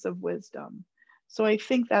place of wisdom. So I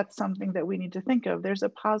think that's something that we need to think of. There's a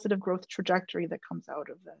positive growth trajectory that comes out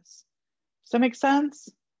of this. Does that make sense?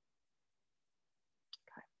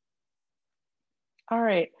 Okay. All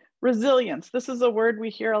right, resilience. This is a word we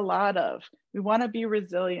hear a lot of. We want to be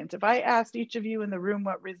resilient. If I asked each of you in the room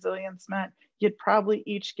what resilience meant, you'd probably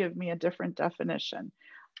each give me a different definition.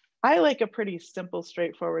 I like a pretty simple,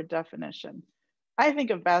 straightforward definition. I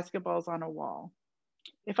think of basketballs on a wall.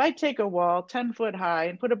 If I take a wall 10 foot high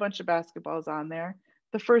and put a bunch of basketballs on there,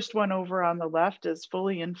 the first one over on the left is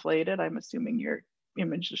fully inflated. I'm assuming your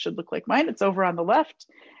image should look like mine. It's over on the left.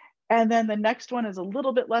 And then the next one is a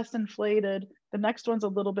little bit less inflated. The next one's a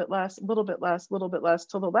little bit less, a little bit less, a little bit less,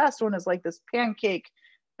 till the last one is like this pancake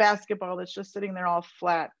basketball that's just sitting there all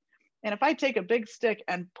flat. And if I take a big stick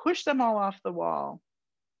and push them all off the wall,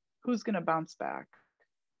 who's going to bounce back?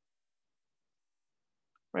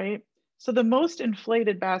 Right? So the most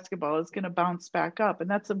inflated basketball is going to bounce back up. And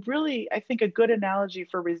that's a really, I think, a good analogy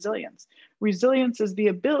for resilience. Resilience is the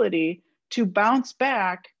ability to bounce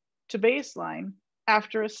back to baseline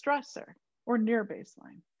after a stressor or near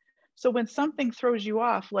baseline. So when something throws you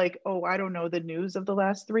off, like, oh, I don't know, the news of the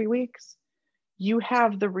last 3 weeks, you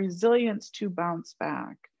have the resilience to bounce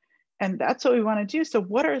back. And that's what we want to do. So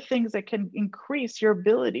what are things that can increase your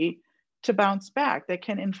ability to bounce back, that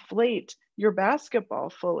can inflate your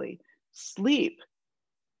basketball fully? Sleep,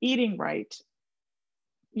 eating right.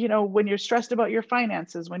 You know, when you're stressed about your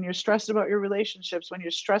finances, when you're stressed about your relationships, when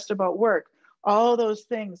you're stressed about work, all those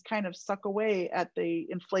things kind of suck away at the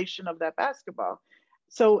inflation of that basketball.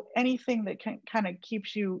 So anything that can kind of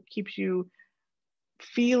keeps you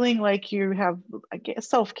feeling like you have, I guess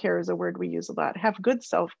self-care is a word we use a lot. Have good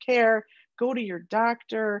self-care, go to your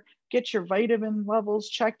doctor, get your vitamin levels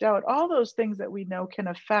checked out, all those things that we know can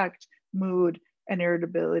affect mood and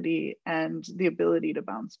irritability and the ability to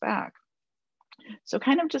bounce back. So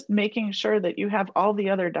kind of just making sure that you have all the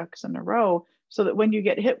other ducks in a row so that when you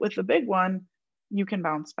get hit with the big one, you can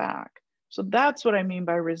bounce back. So that's what I mean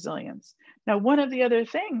by resilience. Now, one of the other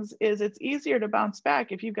things is it's easier to bounce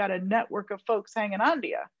back if you've got a network of folks hanging on to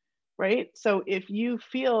you, right? So if you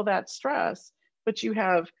feel that stress, but you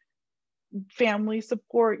have family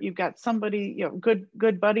support, you've got somebody, you know,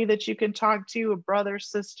 good buddy that you can talk to, a brother,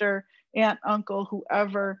 sister, aunt, uncle,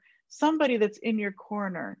 whoever, somebody that's in your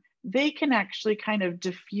corner, they can actually kind of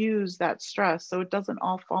diffuse that stress so it doesn't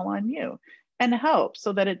all fall on you and help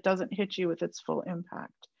so that it doesn't hit you with its full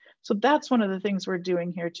impact. So that's one of the things we're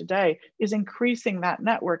doing here today, is increasing that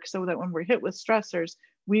network so that when we're hit with stressors,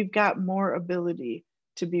 we've got more ability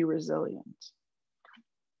to be resilient.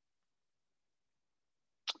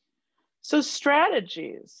 So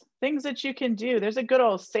strategies, things that you can do. There's a good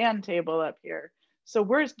old sand table up here. So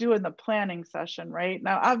we're doing the planning session, right?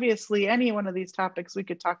 Now, obviously, any one of these topics we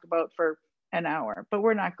could talk about for an hour, but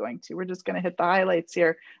we're not going to. We're just going to hit the highlights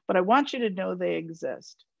here. But I want you to know they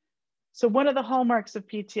exist. So one of the hallmarks of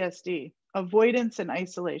PTSD, avoidance and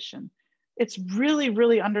isolation. It's really,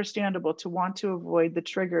 really understandable to want to avoid the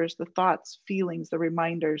triggers, the thoughts, feelings, the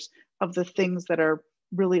reminders of the things that are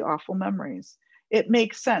really awful memories. It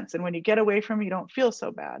makes sense. And when you get away from it, you don't feel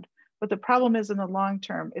so bad. But the problem is in the long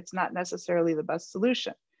term, it's not necessarily the best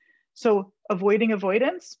solution. So avoiding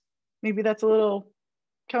avoidance, maybe that's a little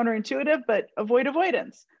counterintuitive, but avoid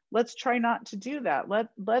avoidance. Let's try not to do that.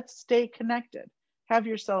 Let's stay connected. Have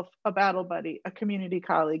yourself a battle buddy, a community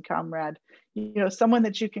colleague, comrade, someone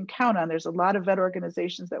that you can count on. There's a lot of vet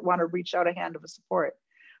organizations that want to reach out a hand of support,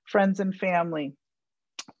 friends and family,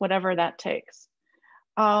 whatever that takes.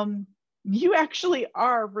 You actually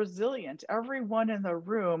are resilient. Everyone in the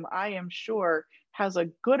room, I am sure, has a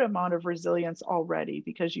good amount of resilience already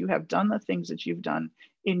because you have done the things that you've done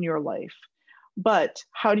in your life. But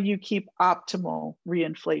how do you keep optimal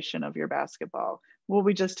reinflation of your basketball? Well,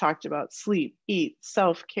 we just talked about sleep, eat,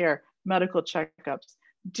 self-care, medical checkups.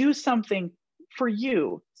 Do something for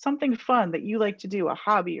you, something fun that you like to do, a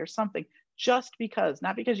hobby or something, just because,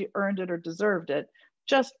 not because you earned it or deserved it,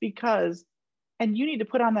 just because. And you need to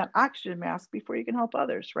put on that oxygen mask before you can help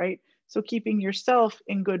others, right? So keeping yourself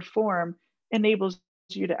in good form enables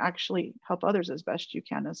you to actually help others as best you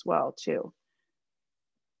can as well, too.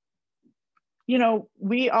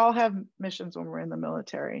 We all have missions when we're in the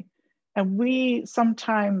military, and we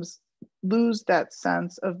sometimes lose that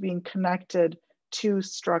sense of being connected to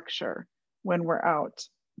structure when we're out.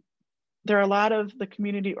 There are a lot of the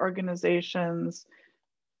community organizations,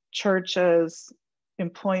 churches,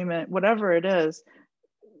 employment, whatever it is,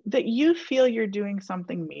 that you feel you're doing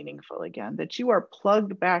something meaningful again, that you are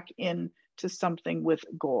plugged back in to something with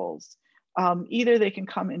goals. Either they can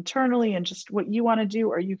come internally and just what you want to do,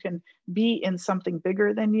 or you can be in something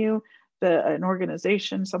bigger than you, an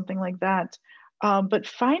organization, something like that. But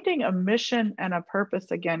finding a mission and a purpose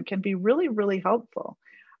again can be really, really helpful.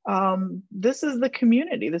 This is the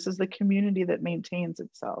community. This is the community that maintains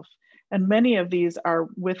itself. And many of these are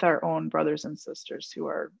with our own brothers and sisters who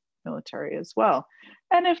are military as well.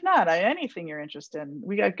 And if not, anything you're interested in,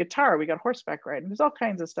 we got guitar, we got horseback riding. There's all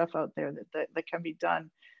kinds of stuff out there that can be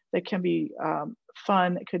done, that can be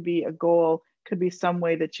fun. It could be a goal, could be some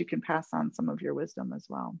way that you can pass on some of your wisdom as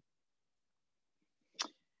well.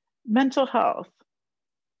 Mental health,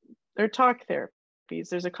 there are talk therapies.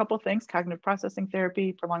 There's a couple things: cognitive processing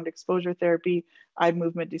therapy, prolonged exposure therapy, eye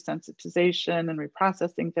movement desensitization, and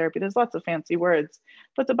reprocessing therapy. There's lots of fancy words,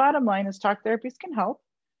 but the bottom line is talk therapies can help.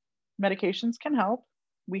 Medications can help.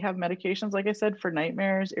 We have medications, like I said, for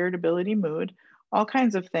nightmares, irritability, mood, all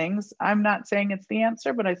kinds of things. I'm not saying it's the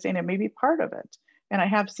answer, but I'm saying it may be part of it. And I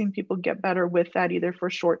have seen people get better with that, either for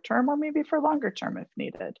short term or maybe for longer term if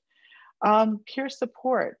needed. Peer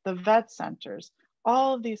support, the vet centers,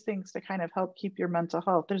 all of these things to kind of help keep your mental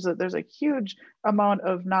health. There's a huge amount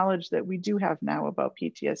of knowledge that we do have now about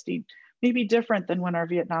PTSD, maybe different than when our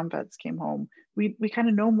Vietnam vets came home. We kind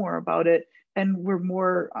of know more about it, and we're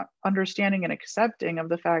more understanding and accepting of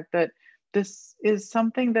the fact that this is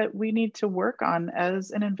something that we need to work on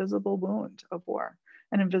as an invisible wound of war,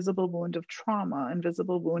 an invisible wound of trauma,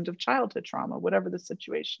 invisible wound of childhood trauma, whatever the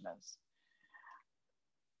situation is.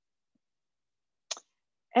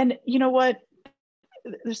 And you know what?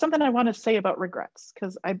 There's something I want to say about regrets,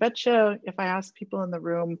 because I bet you if I ask people in the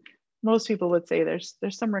room, most people would say there's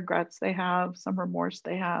some regrets they have, some remorse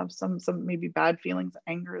they have, some maybe bad feelings,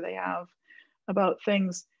 anger they have about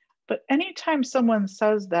things. But anytime someone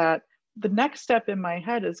says that, the next step in my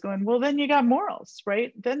head is going, well, then you got morals,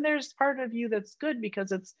 right? Then there's part of you that's good,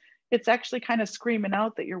 because it's actually kind of screaming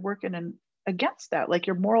out that you're working against that. Like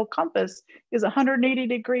your moral compass is 180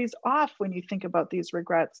 degrees off when you think about these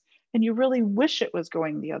regrets, and you really wish it was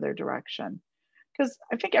going the other direction. Because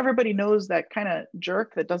I think everybody knows that kind of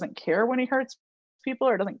jerk that doesn't care when he hurts people,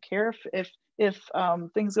 or doesn't care if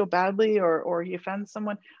things go badly, or he offends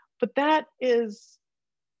someone. But that's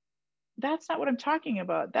not what I'm talking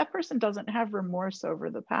about. That person doesn't have remorse over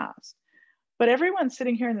the past. But everyone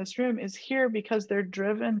sitting here in this room is here because they're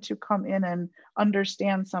driven to come in and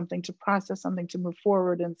understand something, to process something, to move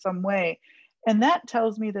forward in some way. And that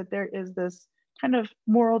tells me that there is this kind of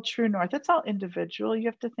moral true north. It's all individual. You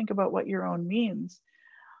have to think about what your own means.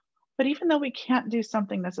 But even though we can't do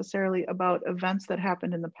something necessarily about events that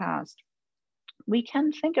happened in the past, we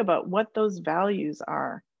can think about what those values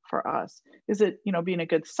are for us. Is it, being a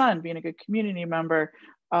good son, being a good community member,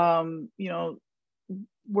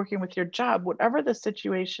 working with your job, whatever the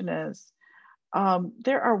situation is,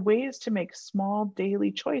 there are ways to make small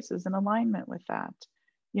daily choices in alignment with that.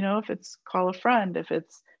 If it's call a friend, if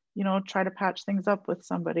it's, try to patch things up with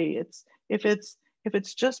somebody, if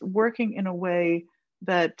it's just working in a way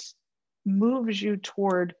that moves you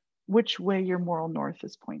toward which way your moral north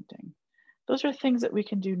is pointing. Those are things that we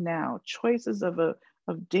can do now, choices of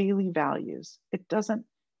daily values.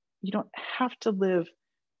 You don't have to live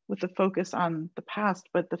with the focus on the past,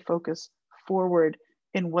 but the focus forward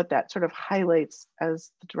in what that sort of highlights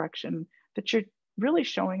as the direction that you're really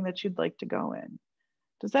showing that you'd like to go in.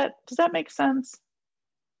 Does that make sense?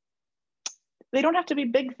 They don't have to be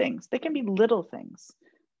big things. They can be little things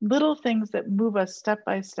that move us step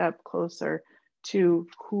by step closer to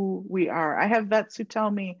who we are. I have vets who tell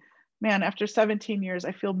me, man, after 17 years,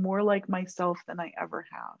 I feel more like myself than I ever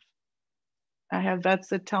have. I have vets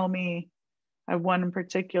that tell me, I have one in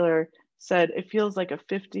particular said, it feels like a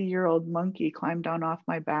 50-year-old monkey climbed down off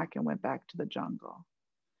my back and went back to the jungle.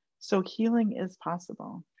 So healing is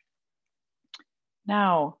possible.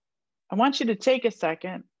 Now, I want you to take a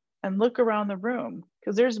second and look around the room,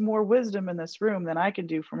 because there's more wisdom in this room than I can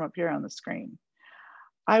do from up here on the screen.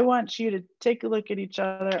 I want you to take a look at each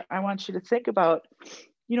other. I want you to think about,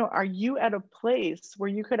 you know, are you at a place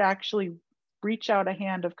where you could actually reach out a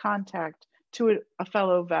hand of contact to a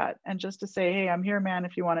fellow vet and just to say, hey, I'm here, man,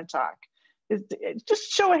 if you want to talk.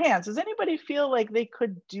 Just show of hands. Does anybody feel like they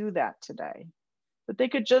could do that today? That they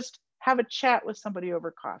could just have a chat with somebody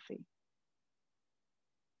over coffee?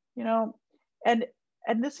 You know, and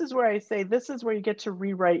this is where I say, this is where you get to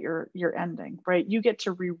rewrite your ending, right? You get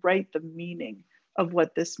to rewrite the meaning of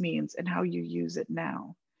what this means and how you use it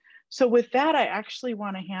now. So with that, I actually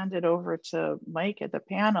want to hand it over to Mike at the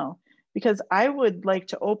panel, because I would like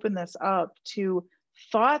to open this up to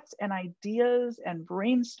thoughts and ideas and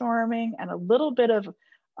brainstorming and a little bit of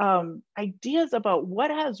ideas about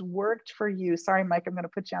what has worked for you. Sorry, Mike, I'm going to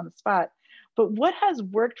put you on the spot, but what has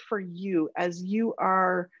worked for you as you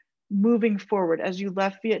are moving forward, as you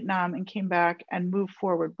left Vietnam and came back and moved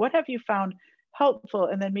forward? What have you found helpful?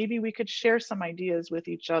 And then maybe we could share some ideas with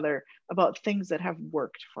each other about things that have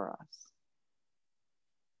worked for us.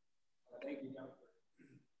 Thank you.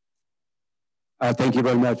 Thank you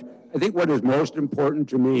very much. I think what is most important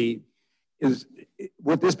to me is,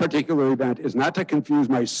 with this particular event, is not to confuse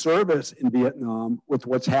my service in Vietnam with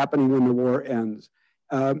what's happening when the war ends.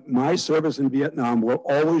 My service in Vietnam will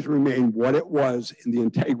always remain what it was in the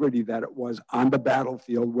integrity that it was on the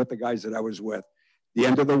battlefield with the guys that I was with. The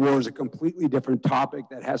end of the war is a completely different topic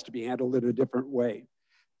that has to be handled in a different way.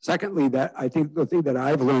 Secondly, that I think the thing that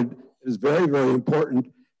I've learned is very, very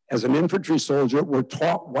important. As an infantry soldier, we're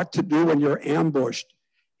taught what to do when you're ambushed.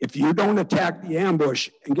 If you don't attack the ambush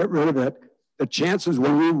and get rid of it, the chances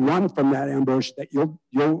when you run from that ambush that you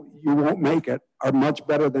won't make it are much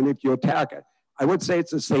better than if you attack it. I would say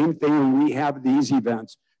it's the same thing when we have these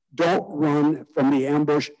events. Don't run from the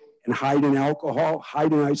ambush and hide in alcohol,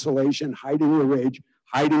 hide in isolation, hide in your rage,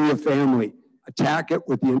 hide in your family. Attack it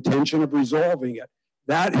with the intention of resolving it.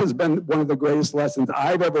 That has been one of the greatest lessons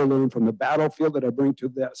I've ever learned from the battlefield that I bring to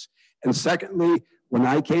this. And secondly, when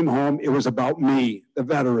I came home, it was about me, the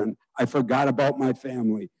veteran. I forgot about my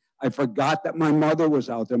family. I forgot that my mother was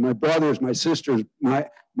out there, my brothers, my sisters, my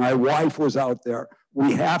wife was out there.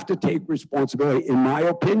 We have to take responsibility, in my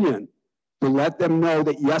opinion, to let them know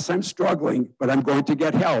that, yes, I'm struggling, but I'm going to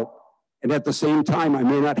get help. And at the same time, I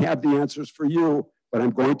may not have the answers for you, but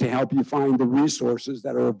I'm going to help you find the resources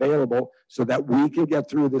that are available so that we can get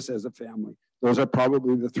through this as a family. Those are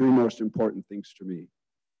probably the three most important things to me.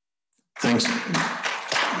 Thanks.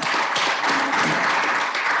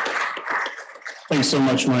 Thanks so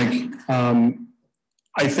much, Mike.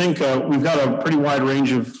 I think we've got a pretty wide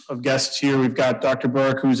range of guests here. We've got Dr.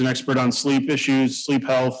 Burek, who's an expert on sleep issues, sleep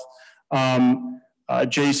health.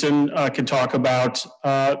 Jason can talk about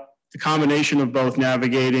the combination of both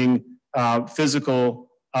navigating physical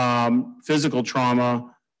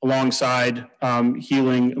trauma alongside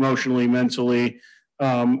healing emotionally, mentally,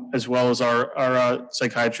 as well as our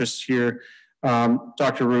psychiatrist here,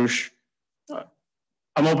 Dr. Rousch.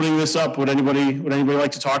 I'm opening this up. Would anybody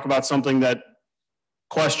like to talk about something that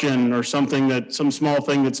question or something that some small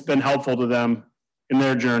thing that's been helpful to them in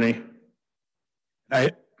their journey?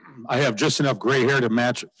 I have just enough gray hair to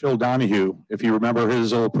match Phil Donahue, if you remember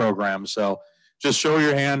his old program. So just show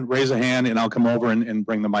your hand, raise a hand, and I'll come over and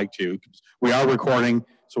bring the mic to you. We are recording,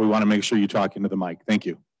 so we want to make sure you talk into the mic. Thank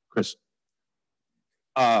you. Chris.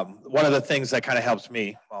 One of the things that kind of helps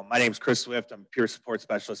me, well, my name is Chris Swift. I'm a peer support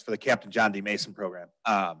specialist for the Captain John D. Mason program.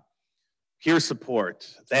 Peer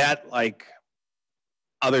support, that, like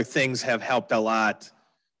other things, have helped a lot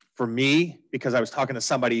for me, because I was talking to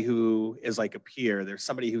somebody who is like a peer. There's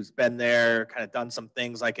somebody who's been there, kind of done some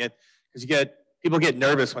things like it, because people get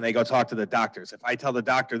nervous when they go talk to the doctors. If I tell the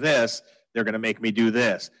doctor this, they're going to make me do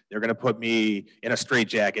this. They're going to put me in a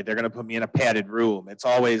straitjacket. They're going to put me in a padded room. It's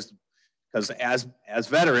always, because as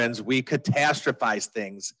veterans, we catastrophize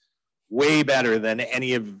things way better than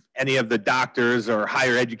any of the doctors or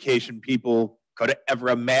higher education people could ever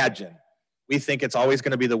imagine. We think it's always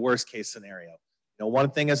going to be the worst case scenario. You know,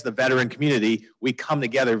 one thing is the veteran community, we come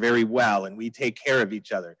together very well and we take care of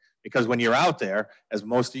each other, because when you're out there, as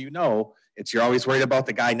most of you know, you're always worried about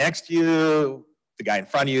the guy next to you, the guy in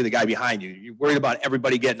front of you, the guy behind you. You're worried about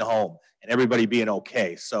everybody getting home and everybody being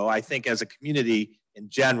okay. So I think as a community in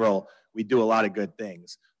general, we do a lot of good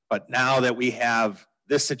things. But now that we have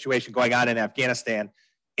this situation going on in Afghanistan,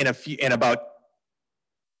 in about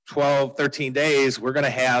 12, 13 days, we're going to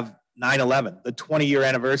have 9/11, the 20-year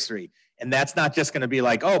anniversary. And that's not just going to be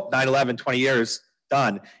like, oh, 9/11, 20 years,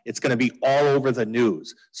 done. It's going to be all over the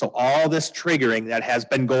news. So all this triggering that has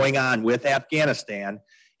been going on with Afghanistan,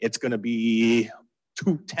 it's going to be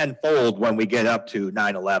tenfold when we get up to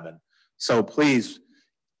 9/11. So please,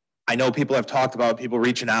 I know people have talked about people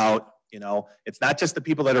reaching out. You know, it's not just the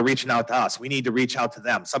people that are reaching out to us. We need to reach out to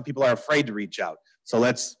them. Some people are afraid to reach out. So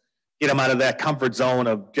let's get them out of that comfort zone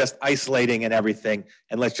of just isolating and everything,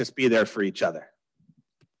 and let's just be there for each other.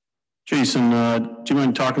 Jason, do you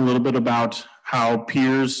mind talking a little bit about how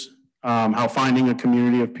peers, how finding a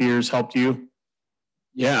community of peers helped you?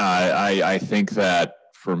 Yeah, I think that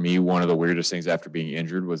for me, one of the weirdest things after being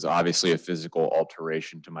injured was obviously a physical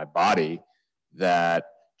alteration to my body that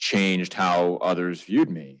changed how others viewed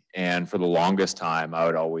me. And for the longest time, I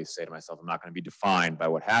would always say to myself, I'm not going to be defined by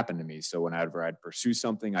what happened to me. So whenever I'd pursue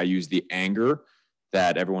something, I used the anger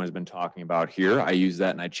that everyone has been talking about here. I used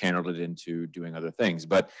that and I channeled it into doing other things.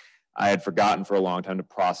 But I had forgotten for a long time to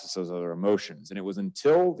process those other emotions. And it was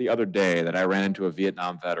until the other day that I ran into a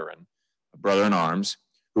Vietnam veteran, a brother in arms,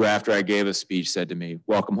 who after I gave a speech said to me,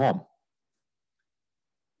 welcome home.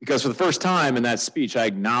 Because for the first time in that speech, I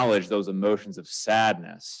acknowledged those emotions of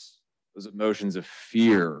sadness, those emotions of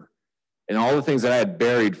fear, and all the things that I had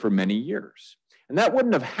buried for many years. And that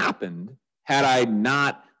wouldn't have happened had I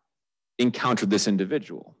not encountered this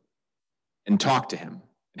individual and talked to him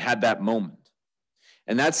and had that moment.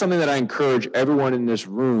 And that's something that I encourage everyone in this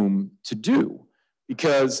room to do,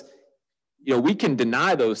 because we can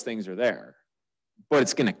deny those things are there, but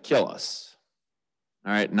it's going to kill us.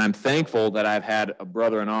 All right. And I'm thankful that I've had a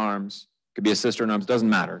brother in arms, could be a sister in arms, doesn't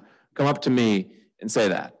matter, come up to me and say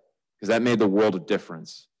that, because that made the world of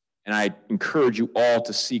difference. And I encourage you all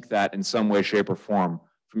to seek that in some way, shape, or form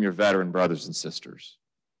from your veteran brothers and sisters.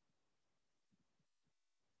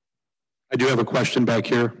 I do have a question back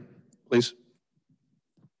here, please.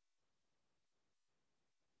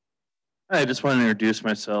 Hi, I just want to introduce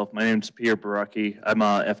myself. My name is Burek. I'm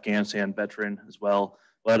an Afghanistan veteran as well.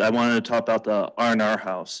 But I wanted to talk about the R&R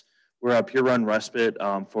House. We're a peer-run respite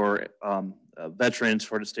for veterans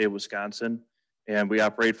for the state of Wisconsin, and we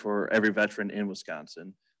operate for every veteran in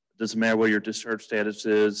Wisconsin. It doesn't matter what your discharge status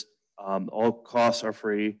is. All costs are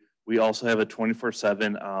free. We also have a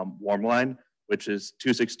 24/7 warm line, which is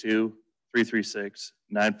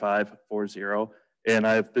 262-336-9540. And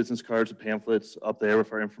I have business cards and pamphlets up there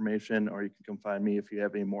with our information, or you can come find me if you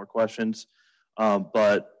have any more questions.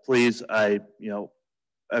 But please, I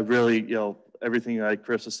really, everything like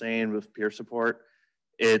Chris was saying with peer support,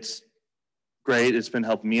 it's great. It's been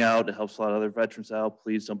helping me out. It helps a lot of other veterans out.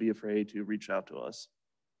 Please don't be afraid to reach out to us.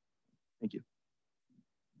 Thank you.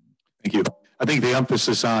 Thank you. I think the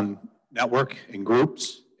emphasis on network and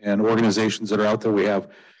groups and organizations that are out there, we have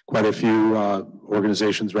quite a few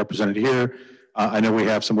organizations represented here. I know we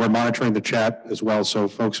have some, we're monitoring the chat as well. So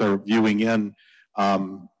folks are viewing in.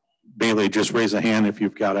 Bailey, just raise a hand if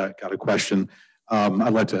you've got a question.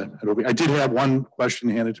 I'd like to, I did have one question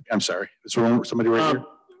handed to me. I'm sorry. Is there somebody right here?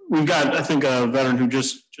 We've got, I think, a veteran who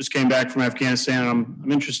just came back from Afghanistan.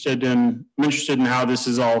 I'm interested in how this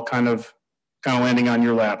is all kind of landing on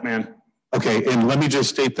your lap, man. Okay, and let me just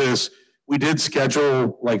state this. We did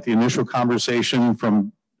schedule like the initial conversation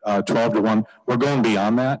from 12 to 1. We're going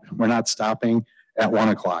beyond that. We're not stopping at 1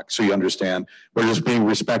 o'clock, so you understand. We're just being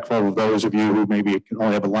respectful of those of you who maybe can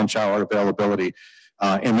only have a lunch hour availability.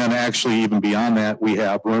 And then actually even beyond that, we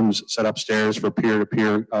have rooms set upstairs for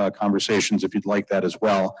peer-to-peer conversations if you'd like that as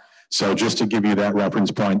well. So just to give you that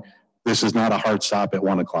reference point, this is not a hard stop at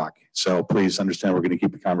 1 o'clock. So please understand we're going to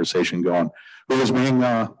keep the conversation going. Who is being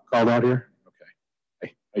called out here? Okay.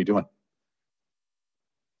 Hey, how you doing?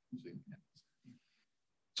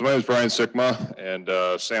 So my name is Brian Sikma, and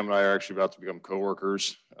Sam and I are actually about to become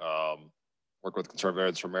co-workers. Work with Concerned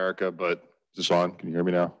Veterans for America, but is this on? Can you hear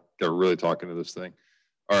me now? Got to really talk into this thing.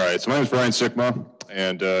 All right, so my name is Brian Sikma,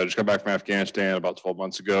 and just got back from Afghanistan about 12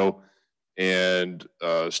 months ago, and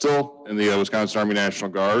still in the Wisconsin Army National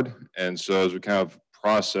Guard. And so as we kind of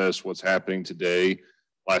process what's happening today,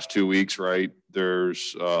 last 2 weeks, right,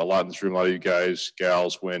 there's a lot in this room, a lot of you guys,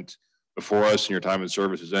 gals went before us, and your time in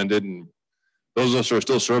service has ended. And those of us who are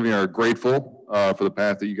still serving are grateful for the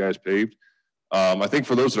path that you guys paved. I think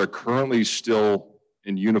for those that are currently still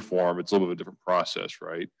in uniform, it's a little bit of a different process,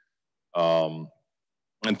 right?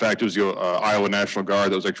 In fact, it was the Iowa National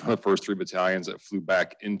Guard that was actually one of the first 3 battalions that flew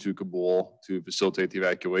back into Kabul to facilitate the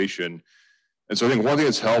evacuation. And so I think one thing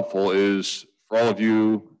that's helpful is for all of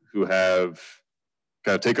you who have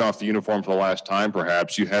kind of taken off the uniform for the last time,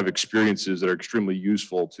 perhaps you have experiences that are extremely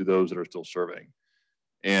useful to those that are still serving.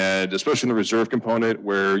 And especially in the reserve component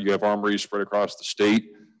where you have armories spread across the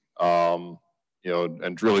state, you know,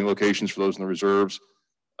 and drilling locations for those in the reserves,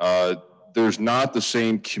 there's not the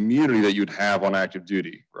same community that you'd have on active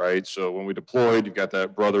duty, right? So when we deployed, you've got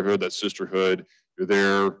that brotherhood, that sisterhood, you're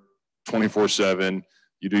there 24/7,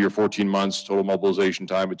 you do your 14 months total mobilization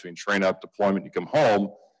time between train up, deployment, you come home,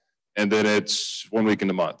 and then it's 1 week in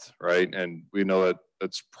the month, right? And we know that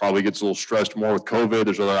that's probably gets a little stressed more with COVID.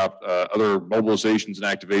 There's other mobilizations and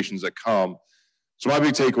activations that come. So my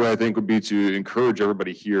big takeaway, I think, would be to encourage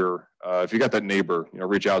everybody here. If you got that neighbor, you know,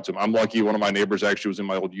 reach out to him. I'm lucky. One of my neighbors actually was in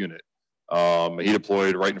my old unit. He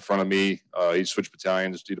deployed right in front of me. He switched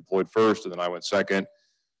battalions. He deployed first, and then I went second.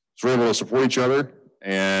 So we're able to support each other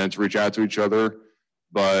and to reach out to each other,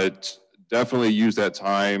 but definitely use that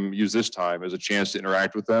time, use this time as a chance to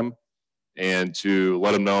interact with them and to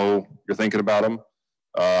let them know you're thinking about them.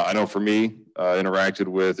 I know for me, interacted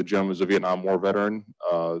with a gentleman who's a Vietnam War veteran.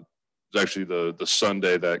 It was actually the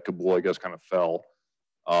Sunday that Kabul, I guess, kind of fell.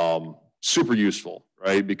 Super useful,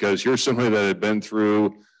 right? Because here's somebody that had been through,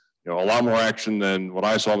 you know, a lot more action than what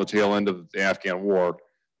I saw on the tail end of the Afghan war.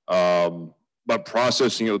 But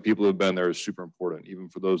processing it with people who've been there is super important, even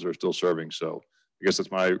for those that are still serving. So I guess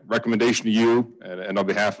that's my recommendation to you. And on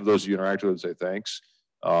behalf of those you interact with, I'd say thanks.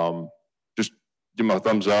 Just give them a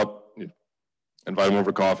thumbs up, invite them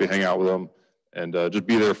over to coffee, hang out with them, and just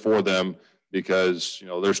be there for them because, you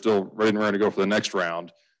know, they're still ready and ready to go for the next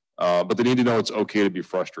round. But they need to know it's okay to be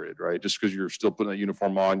frustrated, right? Just because you're still putting that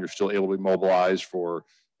uniform on, you're still able to be mobilized for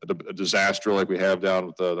a disaster like we have down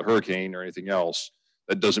with the hurricane or anything else.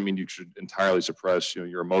 That doesn't mean you should entirely suppress, you know,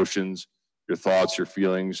 your emotions, your thoughts, your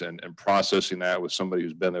feelings, and processing that with somebody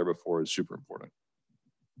who's been there before is super important.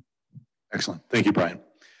 Excellent. Thank you, Brian.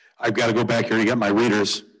 I've got to go back here to get my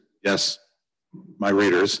readers. Yes, my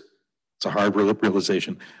readers. It's a hard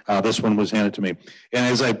realization. This one was handed to me. And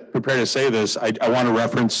as I prepare to say this, I want to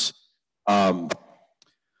reference the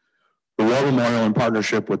War Memorial in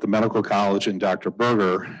partnership with the Medical College and Dr.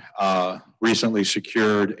 Berger recently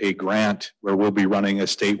secured a grant where we'll be running a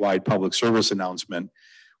statewide public service announcement,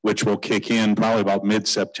 which will kick in probably about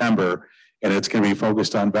mid-September. And it's going to be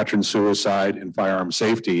focused on veteran suicide and firearm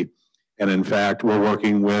safety. And in fact, we're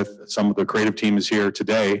working with some of the creative teams here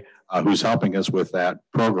today who's helping us with that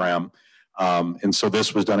program. And so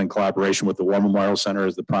this was done in collaboration with the War Memorial Center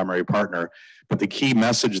as the primary partner. But the key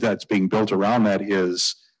message that's being built around that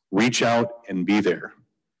is reach out and be there.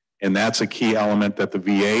 And that's a key element that the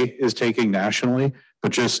VA is taking nationally,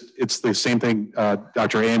 but just it's the same thing,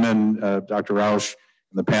 Dr. Amen, Dr. Rousch,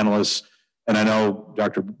 and the panelists, and I know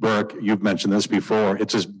Dr. Burek, you've mentioned this before,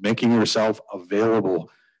 it's just making yourself available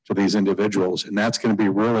to these individuals. And that's going to be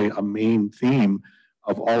really a main theme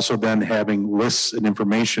of also then having lists and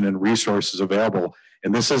information and resources available.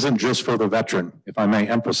 And this isn't just for the veteran, if I may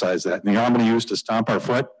emphasize that. And the Army used to stomp our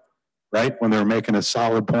foot, right? When they're making a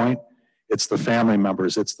solid point, it's the family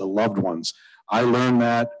members, it's the loved ones. I learned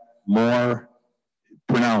that more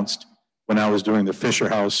pronounced when I was doing the Fisher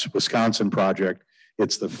House, Wisconsin project.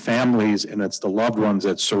 It's the families and it's the loved ones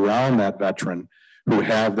that surround that veteran who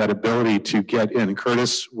have that ability to get in.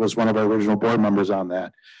 Curtis was one of our original board members on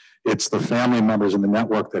that. It's the family members in the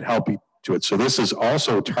network that help you to it. So this is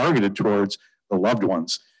also targeted towards the loved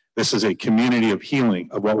ones. This is a community of healing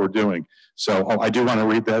of what we're doing. So I do want to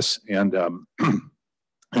read this and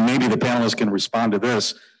maybe the panelists can respond to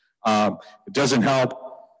this. It doesn't help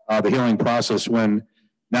the healing process when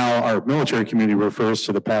now our military community refers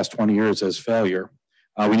to the past 20 years as failure.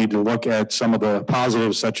 We need to look at some of the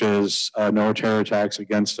positives, such as no terror attacks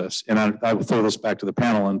against us. And I will throw this back to the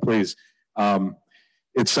panel, and please,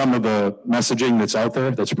 it's some of the messaging that's out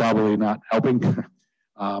there that's probably not helping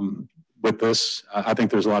with this. I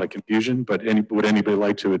think there's a lot of confusion, but would anybody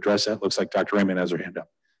like to address that? Looks like Dr. Amen has her hand up.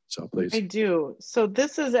 So please. I do. So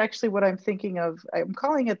this is actually what I'm thinking of. I'm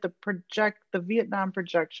calling it the Vietnam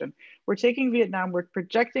projection. We're taking Vietnam, we're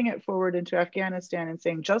projecting it forward into Afghanistan and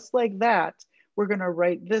saying, just like that, we're going to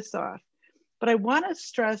write this off. But I want to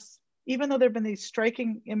stress, even though there have been these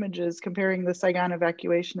striking images comparing the Saigon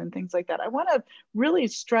evacuation and things like that, I want to really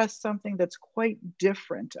stress something that's quite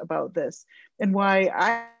different about this and why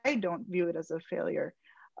I don't view it as a failure.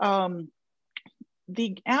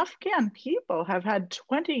 The Afghan people have had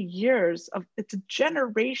 20 years of, it's a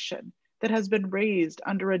generation that has been raised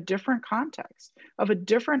under a different context, of a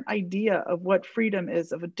different idea of what freedom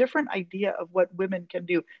is, of a different idea of what women can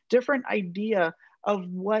do, different idea of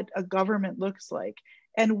what a government looks like.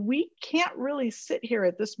 And we can't really sit here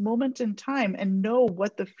at this moment in time and know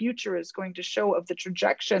what the future is going to show of the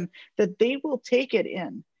trajectory that they will take it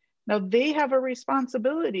in. Now, they have a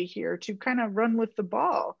responsibility here to kind of run with the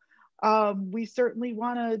ball. We certainly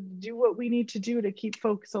want to do what we need to do to keep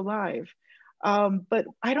folks alive. But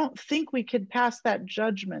I don't think we could pass that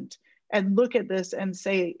judgment and look at this and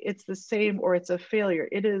say it's the same or it's a failure.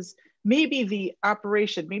 It is maybe the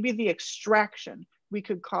operation, maybe the extraction we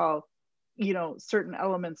could call, you know, certain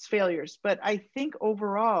elements failures. But I think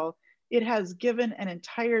overall, it has given an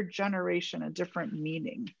entire generation a different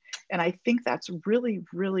meaning. And I think that's really,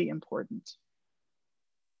 really important.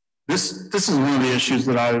 This is one of the issues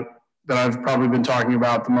that I've probably been talking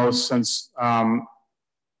about the most since over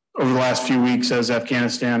the last few weeks as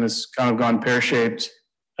Afghanistan has kind of gone pear-shaped.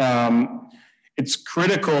 It's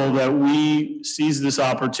critical that we seize this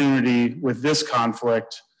opportunity with this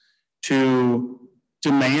conflict to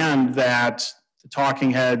demand that the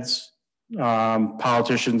talking heads,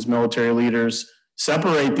 politicians, military leaders,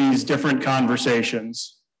 separate these different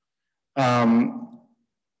conversations.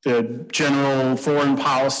 The general foreign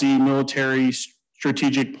policy, military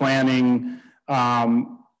strategic planning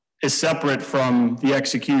is separate from the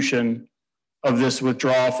execution of this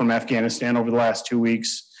withdrawal from Afghanistan over the last 2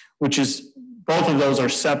 weeks, which is, both of those are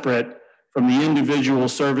separate from the individual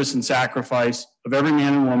service and sacrifice of every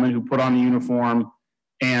man and woman who put on the uniform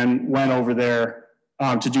and went over there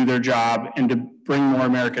to do their job and to bring more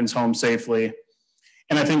Americans home safely.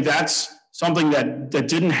 And I think that's something that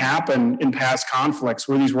didn't happen in past conflicts,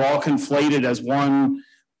 where these were all conflated as one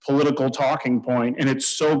political talking point. And it's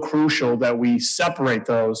so crucial that we separate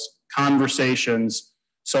those conversations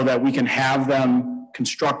so that we can have them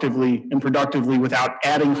constructively and productively without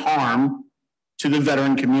adding harm to the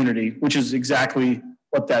veteran community, which is exactly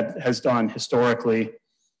what that has done historically.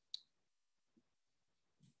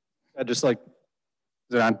 I'd just like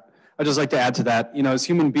to add to that. You know, as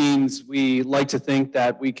human beings, we like to think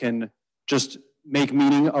that we can just make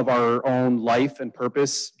meaning of our own life and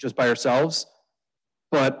purpose just by ourselves,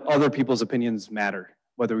 but other people's opinions matter,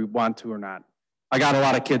 whether we want to or not. I got a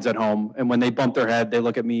lot of kids at home, and when they bump their head, they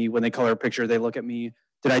look at me. When they color a picture, they look at me.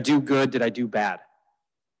 Did I do good? Did I do bad?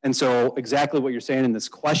 And so exactly what you're saying in this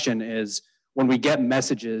question is, when we get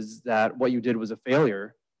messages that what you did was a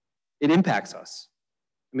failure, it impacts us.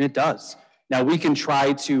 I mean, it does. Now, we can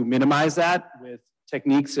try to minimize that with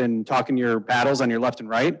techniques and talking your battles on your left and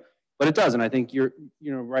right, but it does. And I think you're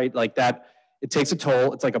right, like that, it takes a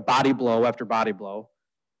toll. It's like a body blow after body blow.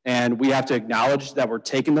 And we have to acknowledge that we're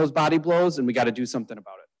taking those body blows, and we got to do something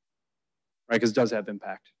about it, right? Because it does have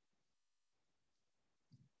impact.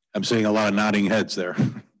 I'm seeing a lot of nodding heads there.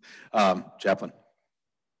 Chaplain.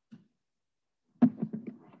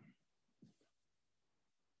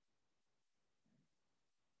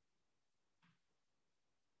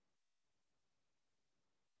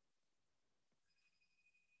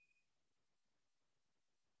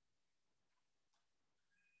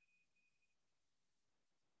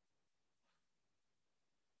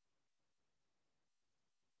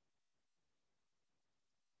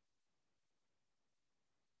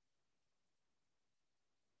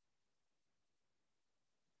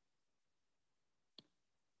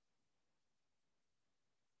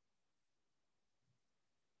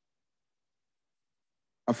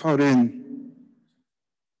 I fought in.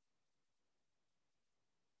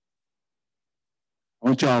 I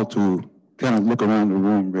want y'all to kind of look around the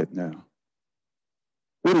room right now.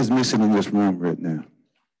 What is missing in this room right now?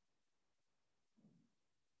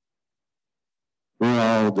 Where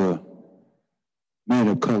are all the men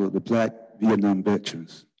of color, the Black Vietnam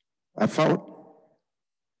veterans? I fought,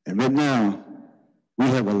 and right now, we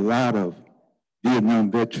have a lot of Vietnam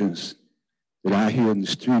veterans that are out here in the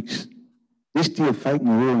streets. They're still fighting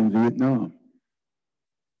the war in Vietnam,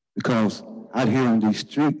 because out here on these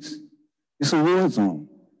streets, it's a war zone.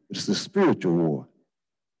 It's a spiritual war.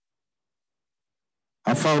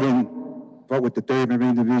 I fought with the 3rd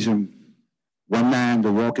Marine Division, 1-9,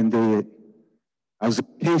 The Walking Dead. I was a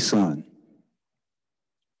K-son.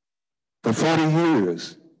 For 40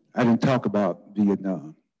 years, I didn't talk about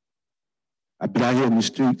Vietnam. I've been out here in the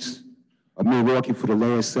streets of Milwaukee for the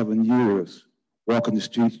last 7 years, walking the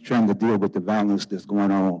streets, trying to deal with the violence that's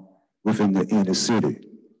going on within the inner city.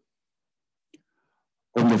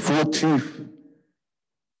 On the 14th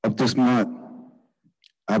of this month,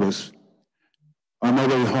 I was on my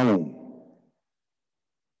way home,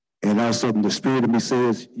 and all of a sudden the spirit of me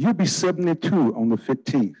says, you'll be 72 on the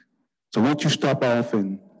 15th. So won't you stop off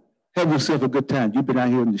and have yourself a good time. You've been out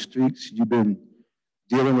here in the streets. You've been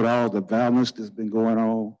dealing with all the violence that's been going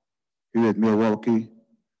on here at Milwaukee.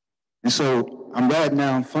 And so I'm riding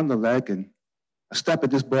down Fond du Lac, and I stop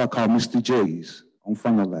at this bar called Mr. J's on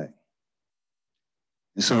Fond du Lac.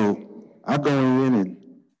 And so I go in, and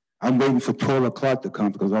I'm waiting for 12 o'clock to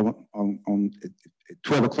come, because at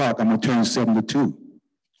 12 o'clock, I'm gonna turn 72.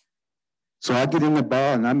 So I get in the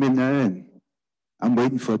bar, and I'm in there, and I'm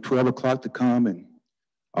waiting for 12 o'clock to come, and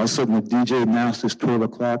all of a sudden the DJ announced it's 12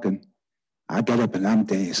 o'clock, and I got up and I'm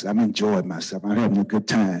dancing. I'm enjoying myself. I'm having a good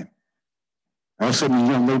time. All of a sudden,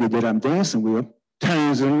 the young lady that I'm dancing with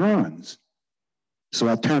turns and runs. So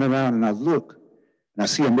I turn around and I look, and I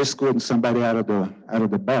see him escorting somebody out of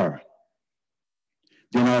the bar.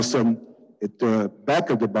 Then all of a sudden, at the back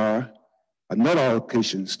of the bar, another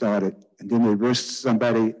altercation started, and then they rushed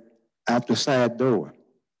somebody out the side door.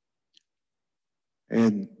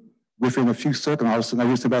 And within a few seconds, all of a sudden, I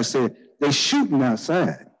hear somebody say, "They're shooting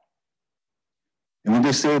outside." And when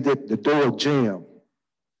they said that, the door jammed.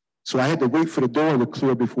 So I had to wait for the door to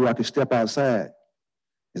clear before I could step outside.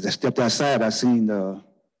 As I stepped outside, I seen the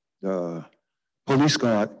police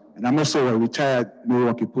guard, and I'm also a retired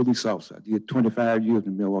Milwaukee police officer. I did 25 years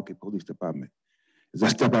in the Milwaukee Police Department. As I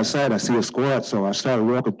stepped outside, I see a squad, so I started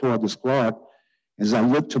walking toward the squad. As I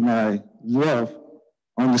looked to my left,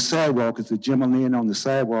 on the sidewalk, is a gentleman on the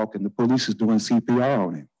sidewalk, and the police is doing CPR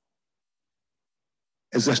on him.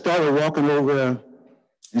 As I started walking over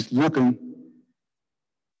and looking,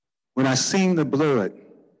 when I seen the blood,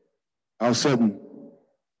 all of a sudden,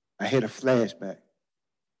 I had a flashback.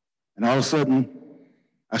 And all of a sudden,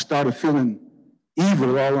 I started feeling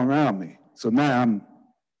evil all around me. So now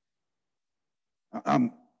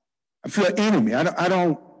I feel enemy.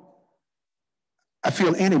 I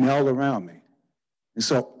feel enemy all around me. And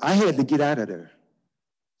so I had to get out of there.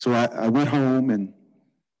 So I went home, and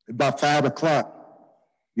about 5 o'clock,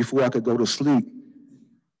 before I could go to sleep,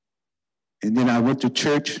 and then I went to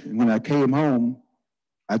church, and when I came home,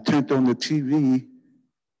 I turned on the TV.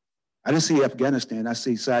 I didn't see Afghanistan, I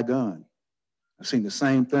see Saigon. I seen the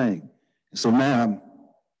same thing. And so now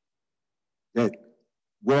that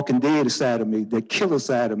Walking Dead side of me, that killer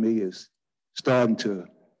side of me is starting to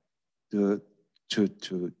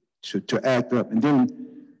act up. And then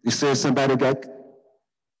they said 3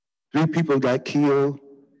 people got killed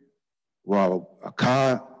while a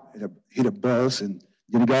car hit a bus, and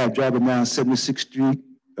then a guy driving down 76th Street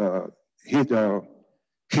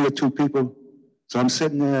killed 2 people. So I'm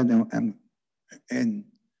sitting there, and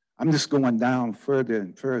I'm just going down further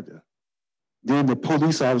and further. Then the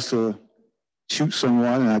police officer shoots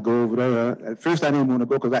someone, and I go over there. At first, I didn't want to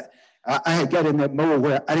go, because I had got in that mode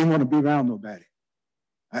where I didn't want to be around nobody.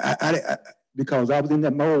 Because I was in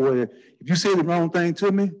that mode where if you say the wrong thing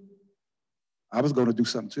to me, I was going to do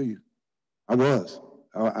something to you. I was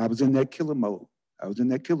in that killer mode.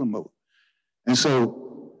 And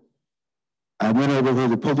so I went over where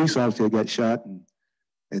the police officer got shot and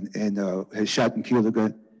had shot and killed a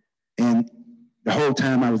guy. And the whole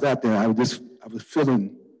time I was out there, I was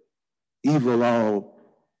feeling evil all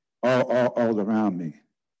around me.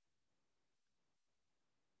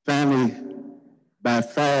 Finally, by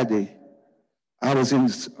Friday, I was in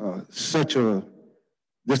this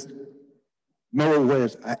mode where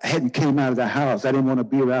I hadn't came out of the house. I didn't want to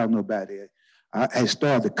be around nobody. I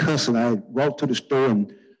started cussing. I walked to the store,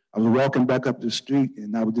 and I was walking back up the street,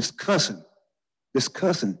 and I was just cussing.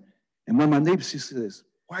 And one of my neighbors, she says,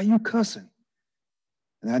 "Why are you cussing?"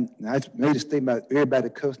 And I made a statement about everybody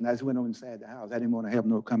cussing. I just went on inside the house. I didn't want to have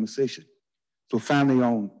no conversation. So finally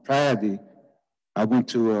on Friday, I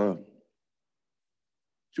went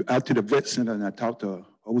out to the vet center, and I talked to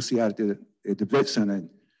OC out at the vet center.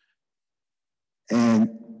 And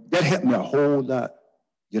that helped me a whole lot.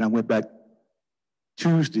 Then I went back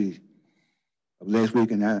Tuesday of last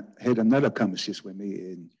week, and I had another conversation with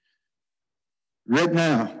me. And right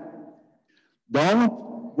now, the only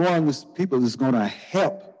one of these people that's going to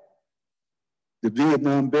help the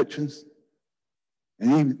Vietnam veterans,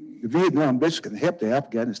 and even the Vietnam veterans can help the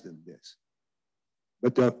Afghanistan vets.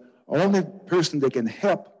 But the only person that can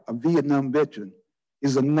help a Vietnam veteran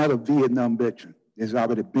is another Vietnam veteran that's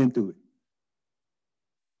already been through it.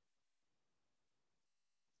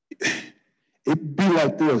 It'd be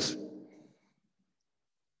like this.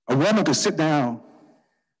 A woman could sit down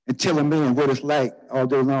and tell a man what it's like all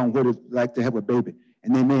day long, what it's like to have a baby,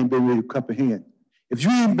 and that man been ready to comprehend. If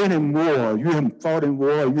you ain't been in war, you haven't fought in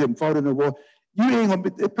war, you haven't fought in a war,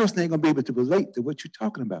 that person ain't gonna be able to relate to what you're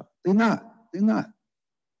talking about. They're not.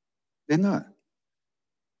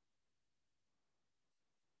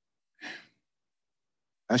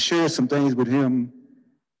 I shared some things with him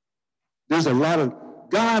there's a lot of,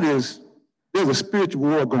 there's a spiritual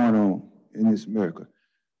war going on in this America.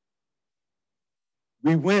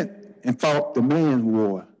 We went and fought the man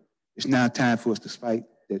war. It's now time for us to fight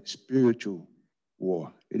that spiritual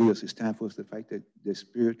war. It is, it's time for us to fight that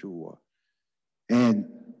spiritual war. And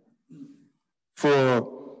for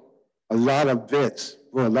a lot of vets,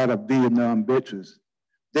 for a lot of Vietnam veterans,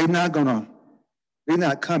 they're not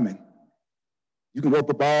coming. You can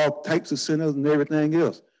open up all types of centers and everything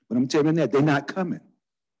else, but I'm telling you that they're not coming.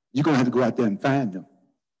 You're gonna have to go out there and find them.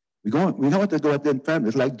 We don't have to go out there and find them.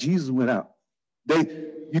 It's like Jesus went out.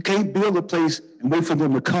 You can't build a place and wait for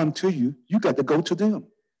them to come to you. You got to go to them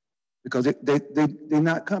because they're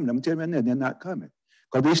not coming. I'm telling you that they're not coming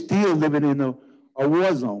because they're still living in a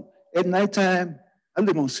war zone. At nighttime, I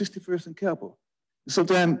live on 61st and Capitol.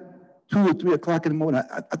 Sometimes 2 or 3 o'clock in the morning,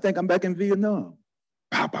 I think I'm back in Vietnam.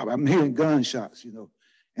 Pop, pop, I'm hearing gunshots, you know.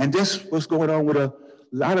 And that's what's going on with a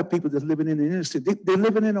lot of people that's living in the inner city. They're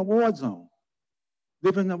living in a war zone.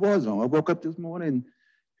 Living in a war zone. I woke up this morning and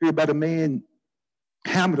heard about a man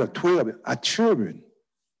hammered a 12, our children.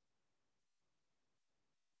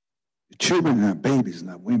 The children and our babies and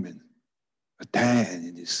our women are dying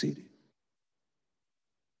in this city.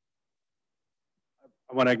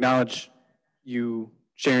 I want to acknowledge you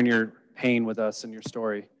sharing your pain with us and your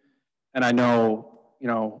story. And I know, you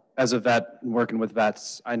know, as a vet and working with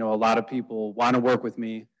vets, I know a lot of people want to work with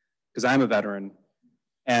me because I'm a veteran.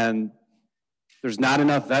 And there's not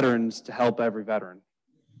enough veterans to help every veteran,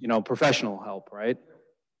 you know, professional help, right?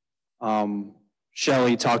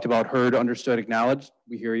 Shelley talked about heard, understood, acknowledged.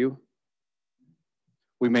 We hear you.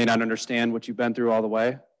 We may not understand what you've been through all the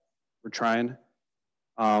way. We're trying.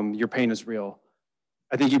 Your pain is real.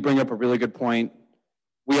 I think you bring up a really good point.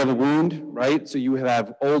 We have a wound, right? So you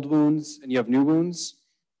have old wounds and you have new wounds.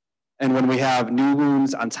 And when we have new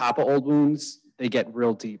wounds on top of old wounds, they get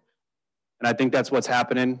real deep. And I think that's what's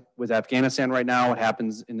happening with Afghanistan right now. It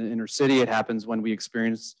happens in the inner city. It happens when we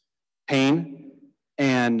experience pain.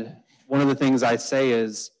 And one of the things I say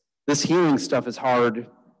is this healing stuff is hard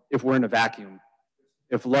if we're in a vacuum,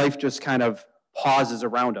 if life just kind of pauses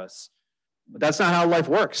around us. But that's not how life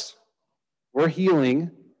works. We're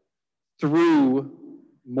healing through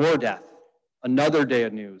more death, another day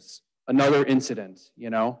of news, another incident, you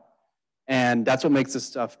know? And that's what makes this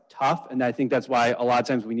stuff tough. And I think that's why a lot of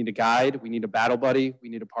times we need a guide, we need a battle buddy, we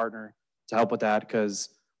need a partner to help with that. Because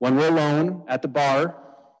when we're alone at the bar,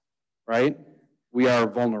 right, we are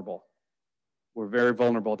vulnerable. We're very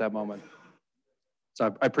vulnerable at that moment.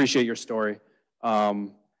 So I appreciate your story.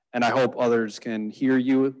 And I hope others can hear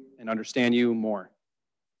you and understand you more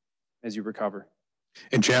as you recover.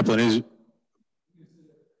 And Chaplain,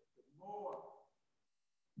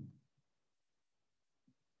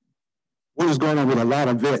 what is going on with a lot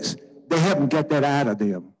of vets? They haven't got that out of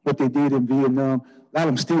them. What they did in Vietnam, a lot of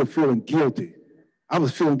them still feeling guilty. I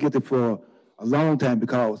was feeling guilty for a long time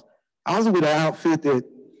because I was with an outfit that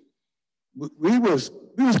we was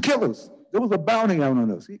killers. There was a bounty on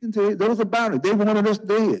us. You can tell you, there was a bounty. They wanted us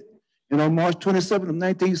dead. And on March 27th of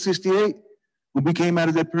 1968, when we came out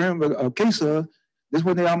of that perimeter case, this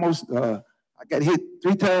when they almost, I got hit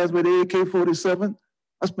 3 times with the AK-47.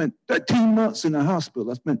 I spent 13 months in the hospital.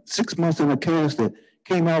 I spent 6 months in a cast that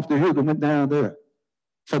came off the hill and went down there.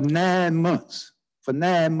 For 9 months,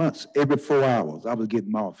 every 4 hours, I was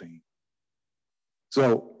getting morphine.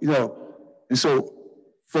 So, you know, and so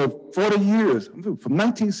for 40 years, from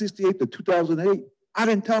 1968 to 2008, I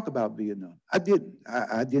didn't talk about Vietnam. I didn't.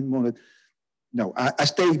 I didn't want to. No, I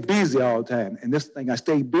stayed busy all the time. And this thing, I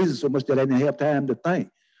stayed busy so much that I didn't have time to think.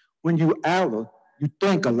 When you out, you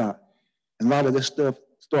think a lot. And a lot of this stuff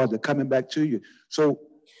started coming back to you. So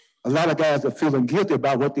a lot of guys are feeling guilty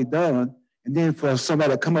about what they've done. And then for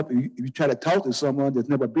somebody to come up and you try to talk to someone that's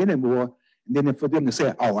never been in war, and then for them to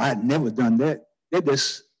say, oh, I'd never done that,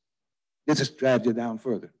 this just drives you down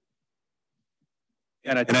further.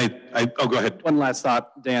 And oh, go ahead. One last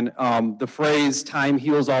thought, Dan. The phrase time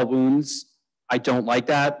heals all wounds, I don't like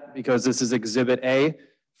that because this is Exhibit A.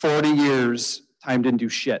 40 years, time didn't do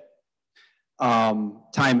shit.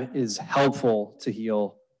 Time is helpful to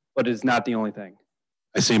heal, but it's not the only thing.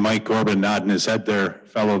 I see Mike Orban nodding his head there,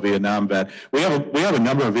 fellow Vietnam vet. We have a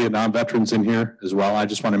number of Vietnam veterans in here as well. I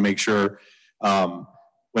just want to make sure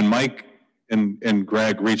when Mike and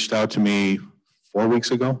Greg reached out to me 4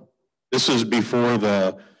 weeks ago, this was before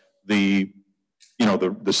the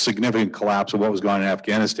significant collapse of what was going on in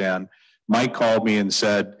Afghanistan. Mike called me and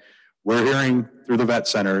said, we're hearing through the vet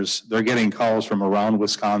centers, they're getting calls from around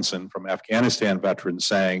Wisconsin from Afghanistan veterans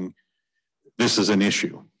saying, this is an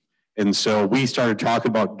issue. And so we started talking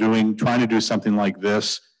about trying to do something like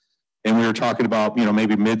this And we were talking about, you know,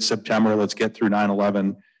 maybe mid-September, let's get through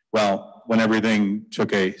 9/11. Well, when everything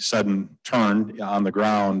took a sudden turn on the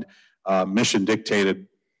ground, mission dictated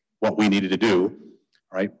what we needed to do,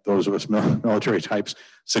 right? Those of us military types,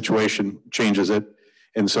 situation changes it.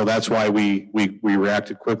 And so that's why we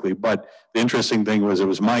reacted quickly. But the interesting thing was it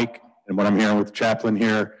was Mike, and what I'm hearing with the chaplain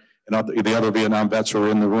here and the other Vietnam vets who are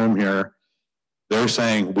in the room here, they're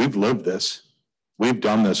saying, we've lived this. We've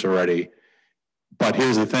done this already. But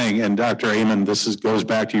here's the thing, and Dr. Amen, goes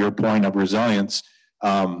back to your point of resilience,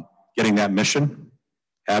 getting that mission,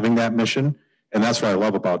 having that mission, and that's what I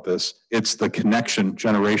love about this. It's the connection,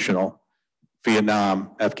 generational,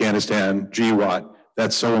 Vietnam, Afghanistan, GWAT.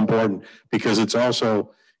 That's so important because it's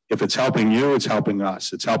also, if it's helping you, it's helping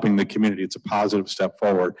us. It's helping the community. It's a positive step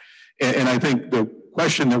forward. And I think the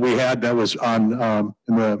question that we had that was on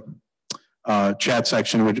in the chat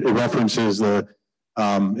section, which it references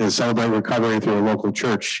is celebrate recovery through a local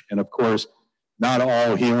church. And of course, not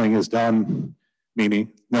all healing is done,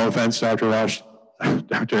 meaning, no offense, Dr. Rousch,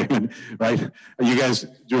 Dr. Amen, right? You guys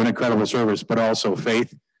do an incredible service, but also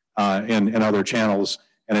faith and other channels.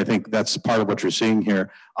 And I think that's part of what you're seeing here.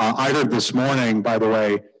 I heard this morning, by the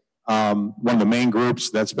way, one of the main groups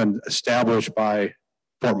that's been established by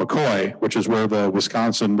Fort McCoy, which is where the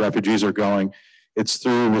Wisconsin refugees are going. It's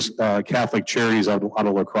through Catholic Charities out of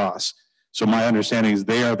La Crosse. So my understanding is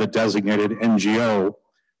they are the designated NGO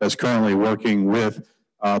that's currently working with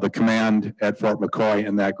the command at Fort McCoy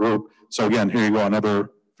in that group. So again, here you go,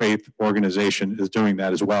 another faith organization is doing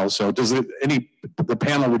that as well. So does the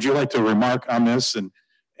panel, would you like to remark on this? And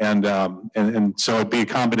so it'd be a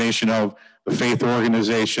combination of the faith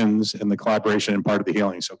organizations and the collaboration and part of the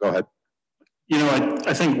healing. So go ahead. You know,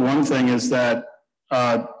 I think one thing is that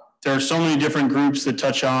there are so many different groups that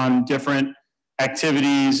touch on different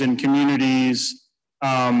activities and communities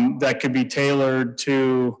that could be tailored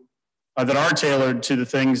to, that are tailored to the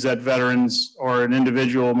things that veterans or an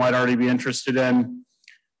individual might already be interested in.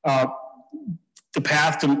 The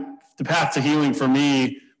path to healing for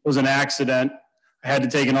me was an accident. I had to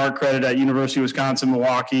take an art credit at University of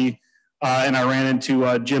Wisconsin-Milwaukee, and I ran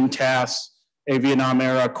into Jim Tass, a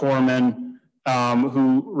Vietnam-era corpsman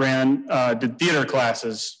who did theater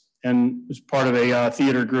classes and was part of a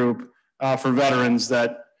theater group for veterans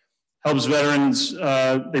that helps veterans.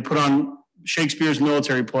 They put on Shakespeare's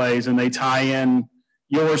military plays and they tie in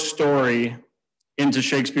your story into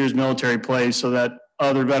Shakespeare's military plays so that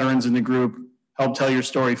other veterans in the group help tell your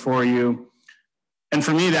story for you. And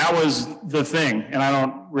for me, that was the thing. And I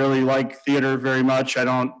don't really like theater very much. I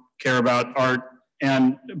don't care about art.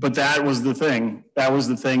 But that was the thing. That was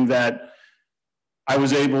the thing that I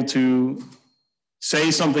was able to say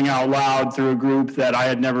something out loud through a group that I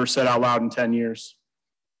had never said out loud in 10 years.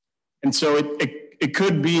 And so it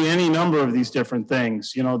could be any number of these different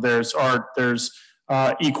things. You know, there's art, there's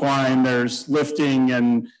equine, there's lifting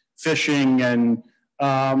and fishing and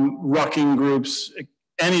rucking groups,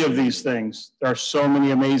 any of these things. There are so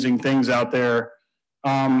many amazing things out there,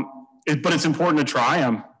 but it's important to try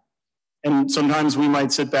them. And sometimes we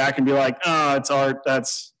might sit back and be like, oh, it's art,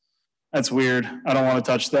 that's weird, I don't want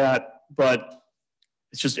to touch that. But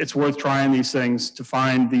it's worth trying these things to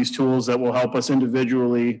find these tools that will help us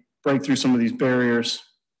individually break through some of these barriers.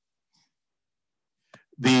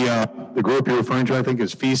 The group you're referring to, I think,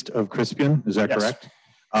 is Feast of Crispian. Is that correct?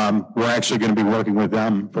 We're actually going to be working with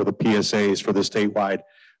them for the PSAs for the statewide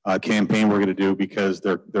campaign we're going to do because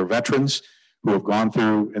they're veterans who have gone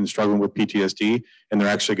through and struggling with PTSD, and they're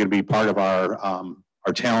actually going to be part of our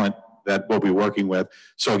talent that we'll be working with.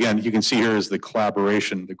 So again, you can see here is the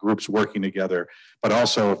collaboration, the groups working together, but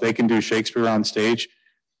also if they can do Shakespeare on stage,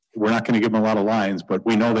 we're not going to give them a lot of lines, but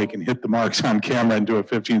we know they can hit the marks on camera and do a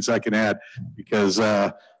 15-second ad because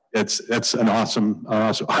it's an awesome.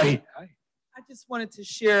 Hi. I just wanted to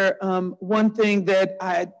share one thing that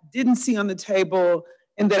I didn't see on the table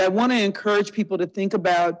and that I want to encourage people to think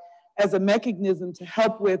about as a mechanism to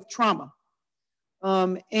help with trauma.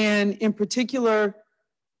 And in particular,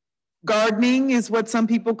 gardening is what some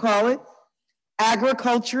people call it.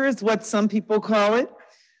 Agriculture is what some people call it.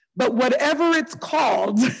 But whatever it's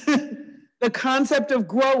called, the concept of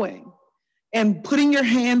growing and putting your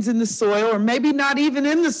hands in the soil, or maybe not even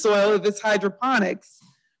in the soil if it's hydroponics,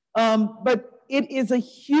 but it is a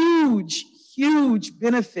huge, huge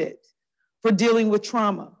benefit for dealing with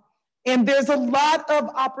trauma. And there's a lot of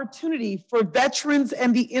opportunity for veterans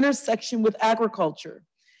and the intersection with agriculture.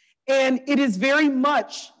 And it is very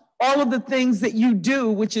much all of the things that you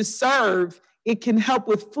do, which is serve. It can help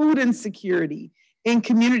with food insecurity in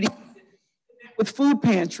communities with food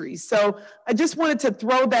pantries. So I just wanted to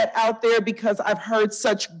throw that out there because I've heard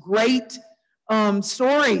such great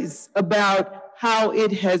stories about how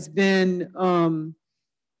it has been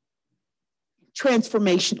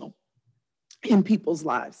transformational in people's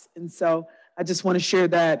lives. And so I just want to share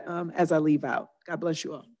that as I leave out. God bless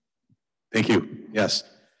you all. Thank you. Yes.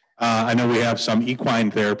 I know we have some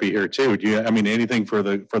equine therapy here too. Do you, I mean, anything for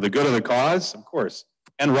the good of the cause? Of course.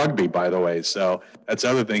 And rugby, by the way. So that's the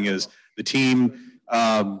other thing is the team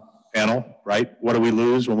panel, right? What do we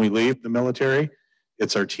lose when we leave the military?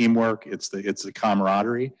 It's our teamwork. It's the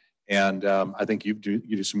camaraderie. And I think you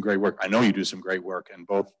do some great work. I know you do some great work in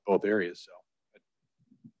both areas. So.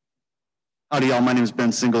 Howdy, y'all. My name is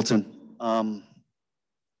Ben Singleton.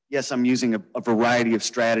 Yes, I'm using a variety of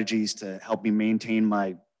strategies to help me maintain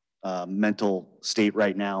my mental state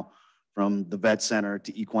right now, from the vet center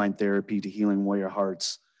to equine therapy to healing warrior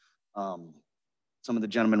hearts. Some of the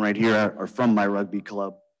gentlemen right here are from my rugby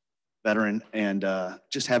club, veteran, and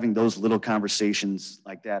just having those little conversations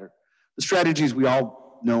like that are the strategies we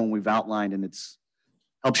all know and we've outlined, and it's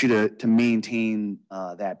helps you to maintain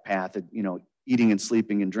that path. You know, eating and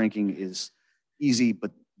sleeping and drinking is easy,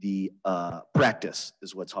 but the practice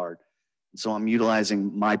is what's hard. And so I'm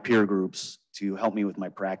utilizing my peer groups to help me with my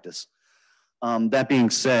practice. That being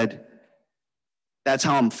said, that's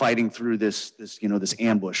how I'm fighting through this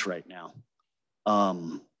ambush right now.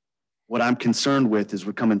 What I'm concerned with is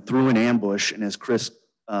we're coming through an ambush, and as Chris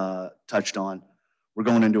touched on, we're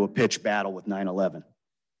going into a pitched battle with 9/11.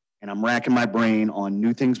 And I'm racking my brain on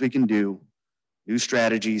new things we can do, new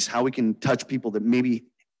strategies, how we can touch people that maybe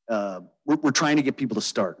we're trying to get people to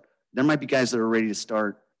start. There might be guys that are ready to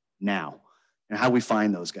start now, and how we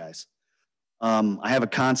find those guys. I have a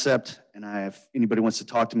concept, and if anybody wants to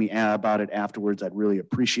talk to me about it afterwards, I'd really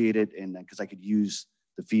appreciate it, and because I could use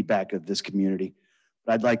the feedback of this community.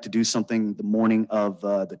 But I'd like to do something the morning of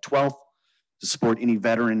the 12th to support any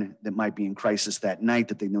veteran that might be in crisis that night,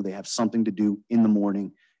 that they know they have something to do in the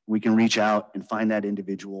morning. We can reach out and find that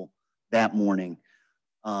individual that morning.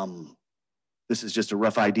 This is just a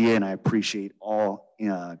rough idea, and I appreciate all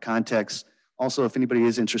context. Also, if anybody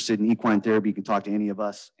is interested in equine therapy, you can talk to any of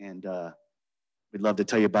us, and we'd love to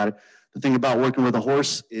tell you about it. The thing about working with a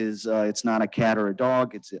horse is it's not a cat or a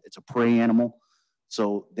dog. It's a prey animal.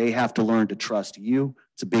 So they have to learn to trust you.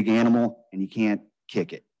 It's a big animal, and you can't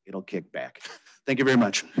kick it. It'll kick back. Thank you very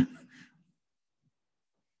much.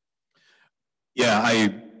 Yeah,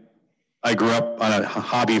 I grew up on a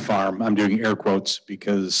hobby farm. I'm doing air quotes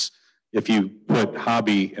because if you put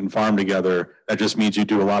hobby and farm together, that just means you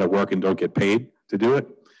do a lot of work and don't get paid to do it.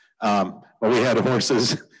 But we had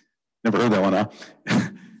horses. Never heard that one, huh?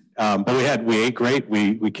 But we ate great.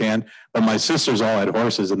 We can. But my sisters all had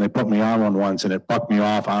horses, and they put me on one once, and it bucked me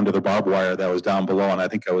off onto the barbed wire that was down below, and I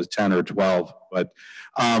think I was 10 or 12. But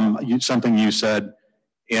something you said,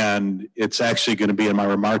 and it's actually going to be in my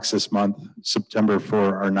remarks this month, September,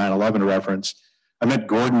 for our 9/11 reference. I met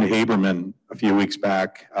Gordon Haberman a few weeks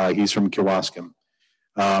back. He's from Kewaskum.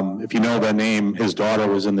 If you know that name, his daughter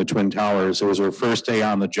was in the Twin Towers. It was her first day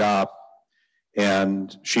on the job,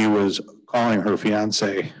 and she was calling her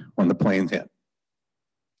fiance when the plane hit.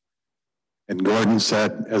 And Gordon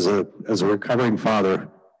said, as a recovering father,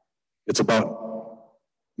 it's about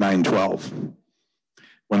 9/12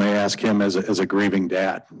 when they ask him as a grieving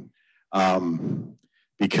dad,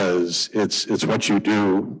 because it's what you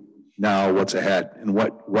do now, what's ahead, and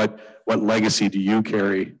what legacy do you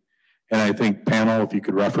carry? And I think, panel, if you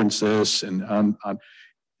could reference this, and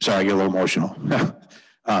sorry, I get a little emotional.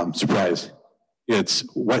 Surprise. It's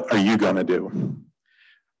what are you going to do?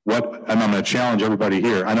 And I'm going to challenge everybody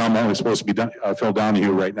here. I know I'm only supposed to be Phil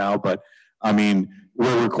Donahue right now, but I mean,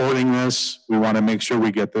 we're recording this. We want to make sure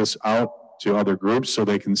we get this out to other groups so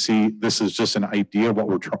they can see this is just an idea of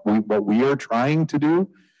what we are trying to do.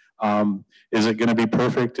 Is it going to be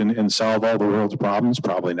perfect and solve all the world's problems?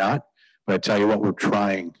 Probably not. But I tell you what, we're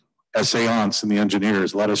trying. Essayance and the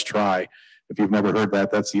engineers, let us try. If you've never heard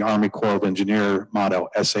that, that's the Army Corps of Engineer motto,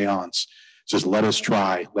 essayance. Just let us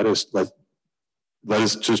try. Let us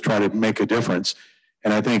just try to make a difference.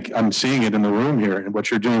 And I think I'm seeing it in the room here and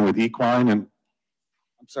what you're doing with equine. And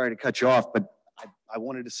I'm sorry to cut you off, but I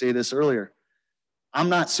wanted to say this earlier. I'm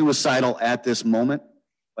not suicidal at this moment,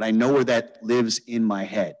 but I know where that lives in my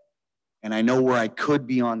head. And I know where I could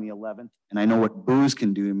be on the 11th, and I know what booze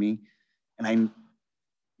can do to me. And I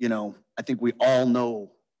think we all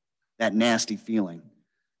know that nasty feeling.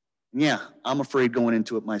 And yeah, I'm afraid going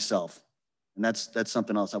into it myself. And that's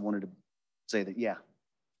something else I wanted to say, that, yeah,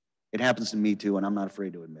 it happens to me too, and I'm not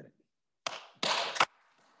afraid to admit it.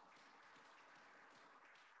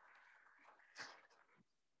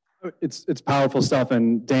 It's powerful stuff.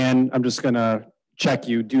 And Dan, I'm just going to check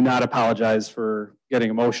you. Do not apologize for getting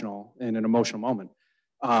emotional in an emotional moment.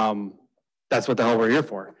 That's what the hell we're here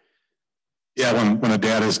for. Yeah, when a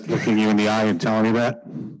dad is looking you in the eye and telling you that,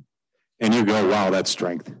 and you go, wow, that's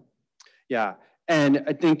strength. Yeah. And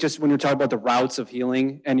I think just when you're talking about the routes of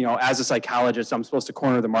healing, and as a psychologist, I'm supposed to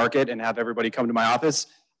corner the market and have everybody come to my office.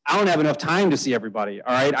 I don't have enough time to see everybody.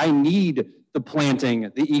 All right. I need the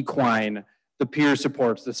planting, the equine, the peer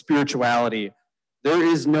supports, the spirituality. There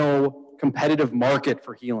is no competitive market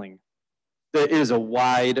for healing. There is a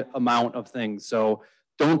wide amount of things. So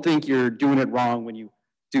don't think you're doing it wrong when you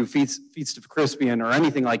do Feast of Crispian or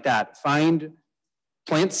anything like that.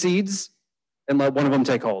 Plant seeds and let one of them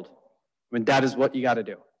take hold. I mean, that is what you got to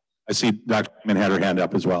do. I see Dr. Amen had her hand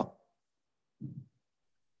up as well.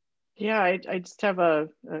 Yeah, I just have a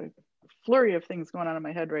flurry of things going on in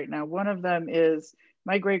my head right now. One of them is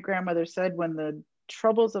my great grandmother said, when the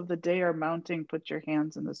troubles of the day are mounting, put your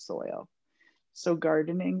hands in the soil. So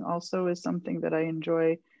gardening also is something that I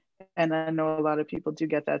enjoy. And I know a lot of people do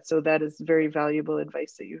get that. So that is very valuable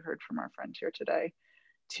advice that you heard from our friend here today.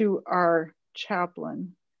 To our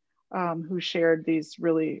chaplain, who shared these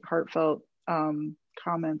really heartfelt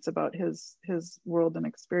comments about his world and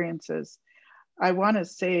experiences, I want to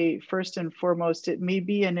say, first and foremost, it may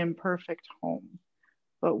be an imperfect home,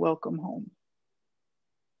 but welcome home.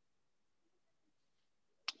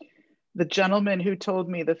 The gentleman who told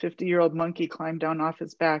me the 50-year-old monkey climbed down off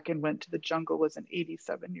his back and went to the jungle was an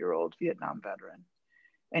 87-year-old Vietnam veteran.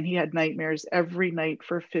 And he had nightmares every night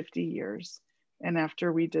for 50 years. And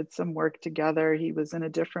after we did some work together, he was in a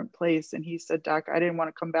different place. And he said, Doc, I didn't want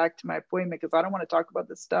to come back to my appointment because I don't want to talk about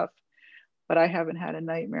this stuff. But I haven't had a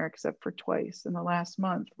nightmare except for twice in the last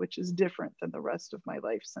month, which is different than the rest of my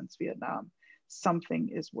life since Vietnam. Something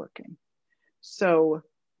is working. So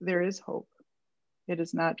there is hope. It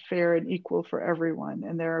is not fair and equal for everyone.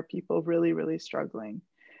 And there are people really, really struggling.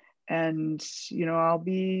 And,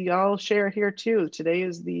 I'll share here too. Today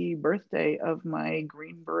is the birthday of my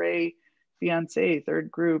Green Beret fiance,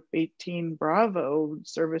 3rd Group 18 Bravo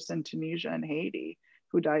service in Tunisia and Haiti,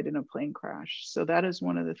 who died in a plane crash. So that is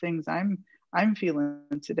one of the things I'm feeling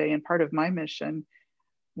today. And part of my mission,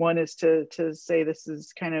 one is to say this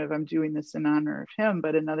is kind of, I'm doing this in honor of him.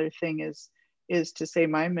 But another thing is to say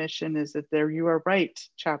my mission is that you are right,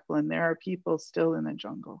 chaplain. There are people still in the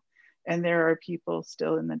jungle, and there are people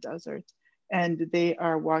still in the desert, and they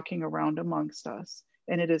are walking around amongst us.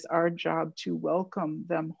 And it is our job to welcome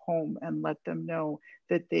them home and let them know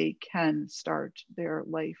that they can start their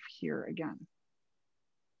life here again.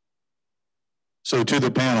 So to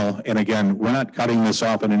the panel, and again, we're not cutting this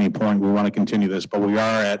off at any point. We want to continue this, but we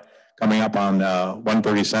are coming up on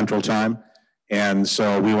 1:30 Central Time. And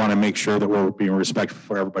so we want to make sure that we're being respectful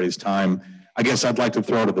for everybody's time. I guess I'd like to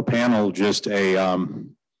throw to the panel just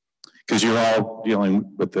because you're all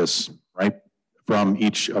dealing with this, right? From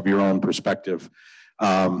each of your own perspective.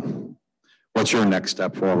 What's your next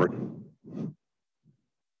step forward?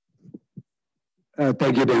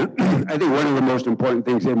 Thank you, Dan. I think one of the most important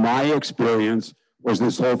things in my experience was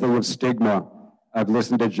this whole thing of stigma. I've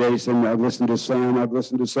listened to Jason, I've listened to Sam, I've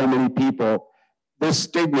listened to so many people. This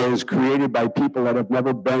stigma is created by people that have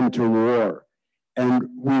never been to war. And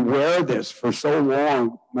we wear this for so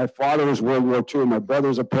long. My father was World War II, my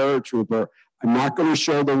brother's a paratrooper. I'm not going to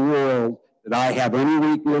show the world that I have any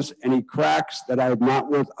weakness, any cracks, that I have not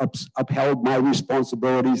upheld my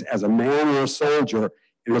responsibilities as a man or a soldier.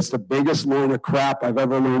 And it's the biggest line of crap I've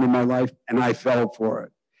ever learned in my life, and I fell for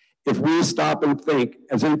it. If we stop and think,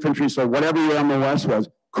 as infantry, so whatever your MOS was,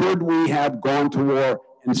 could we have gone to war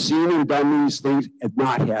and seen and done these things and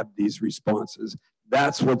not have these responses?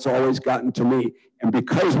 That's what's always gotten to me. And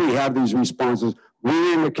because we have these responses,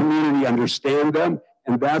 we in the community understand them,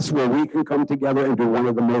 and that's where we can come together and do one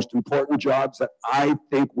of the most important jobs that I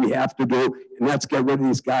think we have to do, and that's get rid of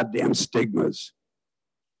these goddamn stigmas.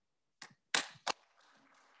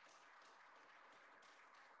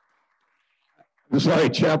 I'm sorry,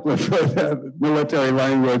 chaplain, for the military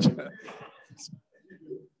language.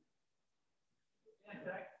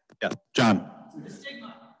 Yeah, John.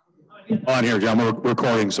 On here, John, we're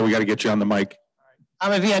recording, so we got to get you on the mic.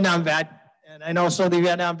 I'm a Vietnam vet, and I know some of the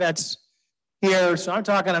Vietnam vets here, so I'm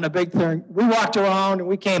talking on a big thing. We walked around and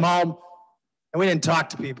we came home and we didn't talk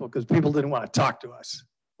to people because people didn't want to talk to us.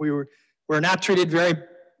 We're not treated very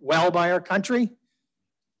well by our country,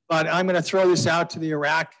 but I'm going to throw this out to the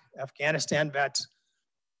Iraq, Afghanistan vets.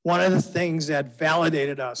 One of the things that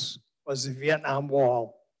validated us was the Vietnam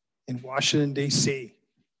Wall in Washington, D.C.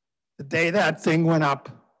 The day that thing went up,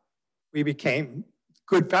 we became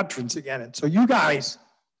good veterans again. And so you guys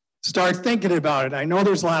start thinking about it. I know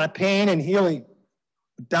there's a lot of pain and healing,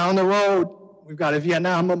 but down the road, We've got a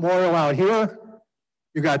Vietnam Memorial out here.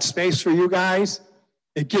 You got space for you guys.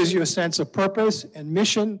 It gives you a sense of purpose and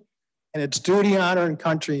mission, and it's duty, honor, and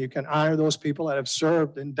country. You can honor those people that have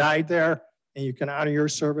served and died there, and you can honor your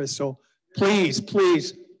service. So please,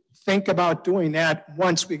 please think about doing that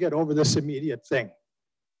once we get over this immediate thing.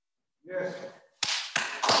 Yes.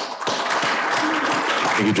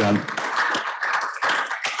 Thank you, John.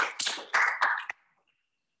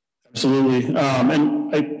 Absolutely.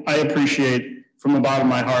 And I appreciate from the bottom of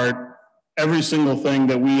my heart every single thing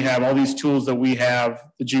that we have, all these tools that we have,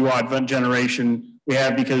 the GWAT generation we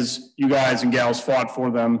have because you guys and gals fought for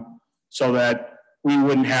them so that we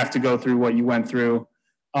wouldn't have to go through what you went through.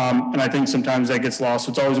 And I think sometimes that gets lost. So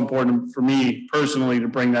it's always important for me personally to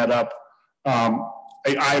bring that up.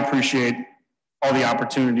 I appreciate all the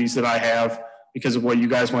opportunities that I have because of what you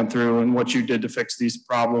guys went through and what you did to fix these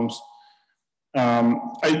problems.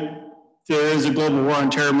 There is a Global War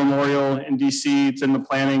on Terror Memorial in DC. It's in the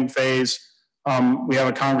planning phase. We have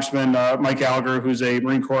a Congressman, Mike Gallagher, who's a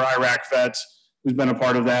Marine Corps Iraq vet, who's been a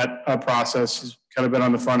part of that process. He's kind of been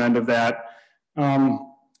on the front end of that.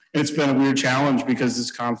 It's been a weird challenge because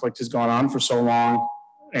this conflict has gone on for so long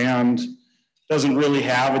and doesn't really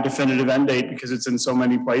have a definitive end date because it's in so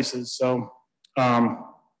many places. So, but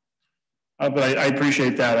I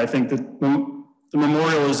appreciate that. I think that the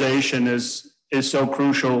memorialization is so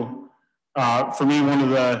crucial. For me, one of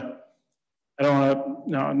the, I don't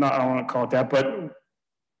want to call it that, but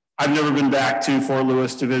I've never been back to Fort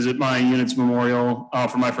Lewis to visit my unit's memorial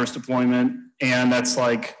for my first deployment. And that's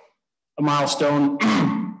like a milestone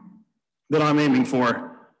that I'm aiming for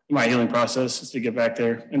in my healing process, is to get back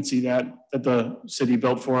there and see that the city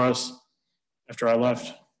built for us after I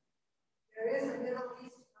left. There is a Middle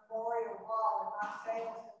East memorial wall in Los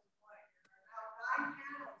Angeles. There are now 9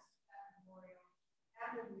 panels to that memorial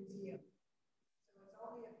and the museum. So it's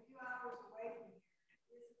only a few hours away from here.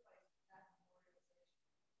 It is a place for that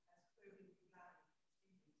memorialization. That's clearly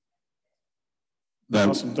begun.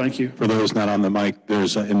 Awesome, thank you. For those not on the mic,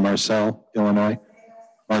 there's in Marseilles, Illinois.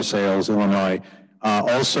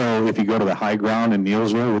 Also, if you go to the high ground in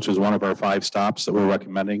Neillsville, which is one of our 5 stops that we're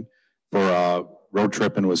recommending for a road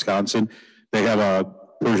trip in Wisconsin, they have a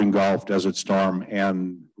Persian Gulf, Desert Storm,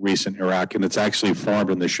 and recent Iraq, and it's actually formed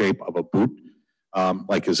in the shape of a boot,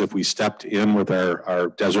 like as if we stepped in with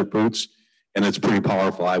our desert boots, and it's pretty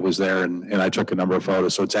powerful. I was there and I took a number of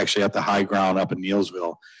photos. So it's actually at the high ground up in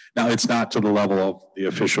Neillsville. Now, it's not to the level of the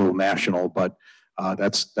official national, but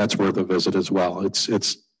that's worth a visit as well. It's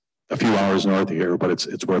a few hours north of here, but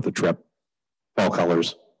it's worth a trip. Fall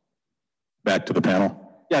colors. Back to the panel.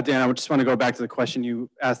 Yeah, Dan, I just want to go back to the question you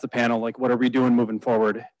asked the panel, like, what are we doing moving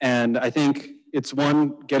forward? And I think it's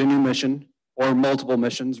one, get a new mission or multiple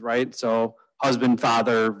missions, right? So husband,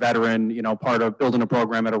 father, veteran, part of building a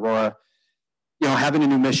program at Aurora, having a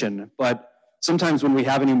new mission. But sometimes when we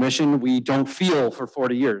have a new mission, we don't feel for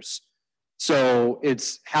 40 years. So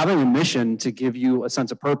it's having a mission to give you a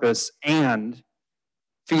sense of purpose and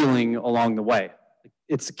feeling along the way.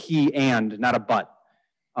 It's a key and, not a but.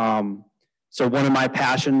 So one of my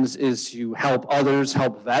passions is to help others,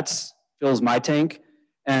 help vets, fills my tank.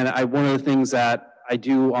 And one of the things that I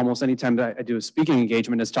do almost anytime that I do a speaking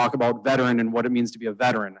engagement is talk about veteran and what it means to be a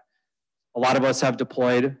veteran. A lot of us have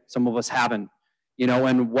deployed, some of us haven't.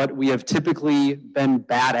 And what we have typically been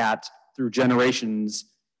bad at through generations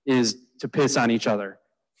is to piss on each other.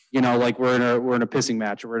 Like we're in a pissing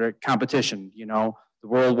match, or we're in a competition, the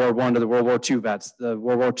World War I to the World War II vets, the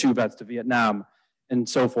World War II vets to Vietnam, and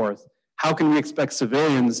so forth. How can we expect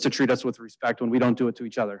civilians to treat us with respect when we don't do it to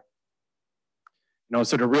each other?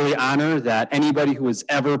 So to really honor that anybody who has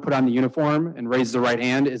ever put on the uniform and raised the right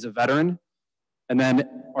hand is a veteran, and then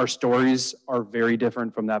our stories are very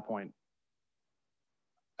different from that point.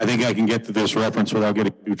 I think I can get to this reference without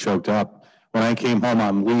getting too choked up. When I came home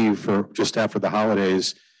on leave for just after the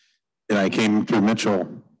holidays, and I came through Mitchell,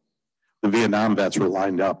 the Vietnam vets were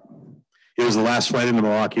lined up. It was the last flight into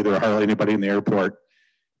Milwaukee. There were hardly anybody in the airport,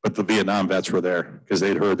 but the Vietnam vets were there because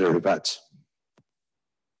they'd heard they were vets.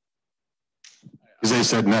 Because they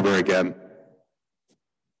said never again.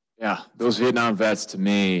 Yeah, those Vietnam vets, to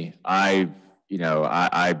me, I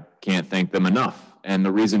can't thank them enough. And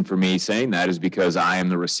the reason for me saying that is because I am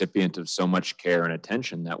the recipient of so much care and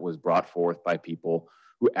attention that was brought forth by people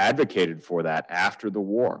who advocated for that after the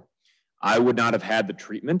war. I would not have had the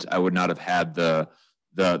treatment. I would not have had the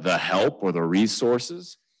help or the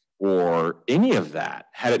resources or any of that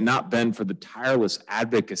had it not been for the tireless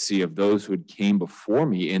advocacy of those who had came before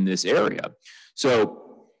me in this area.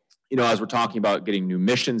 So, as we're talking about getting new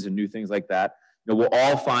missions and new things like that, we'll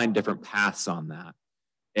all find different paths on that.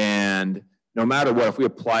 And no matter what, if we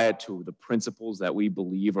apply it to the principles that we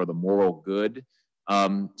believe are the moral good,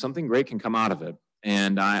 something great can come out of it.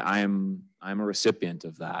 And I'm a recipient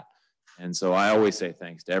of that. And so I always say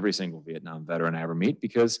thanks to every single Vietnam veteran I ever meet,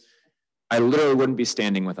 because I literally wouldn't be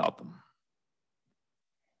standing without them.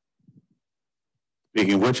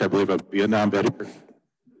 Speaking of which, I believe a Vietnam veteran.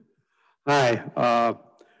 Hi, I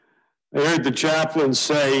heard the chaplain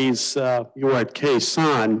say you were at Khe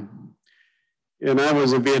Sanh, and I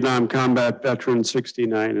was a Vietnam combat veteran,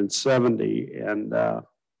 69 and 70, and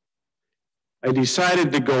I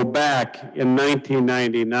decided to go back in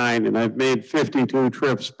 1999, and I've made 52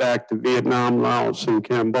 trips back to Vietnam, Laos, and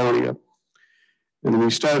Cambodia. And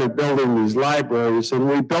we started building these libraries, and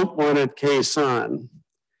we built one at Khe Sanh.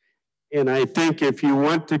 And I think if you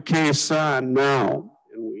went to Khe Sanh now,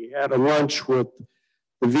 and we had a lunch with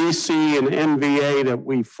the VC and NVA that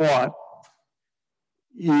we fought,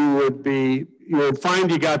 you would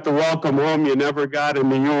find you got the welcome home you never got in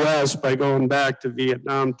the US by going back to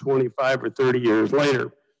Vietnam 25 or 30 years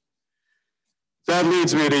later. That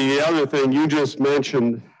leads me to the other thing you just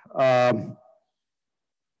mentioned. When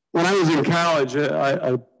I was in college,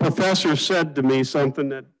 a professor said to me something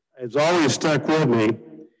that has always stuck with me,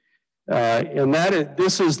 and that is,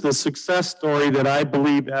 this is the success story that I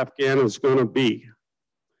believe Afghanistan is going to be.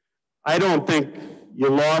 I don't think you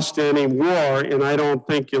lost any war, and I don't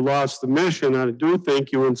think you lost the mission. I do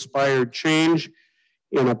think you inspired change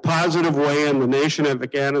in a positive way in the nation of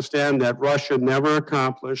Afghanistan that Russia never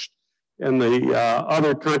accomplished, and the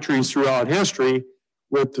other countries throughout history,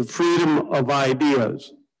 with the freedom of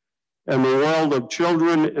ideas and the world of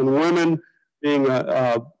children and women being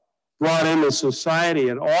brought into society,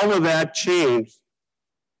 and all of that change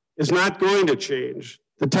is not going to change.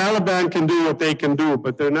 The Taliban can do what they can do,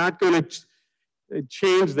 but they're not going to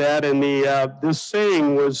change that. And this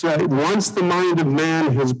saying was, once the mind of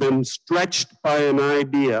man has been stretched by an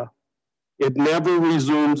idea, it never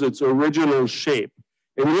resumes its original shape.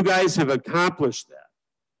 And you guys have accomplished that.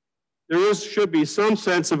 There should be some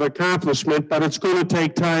sense of accomplishment, but it's going to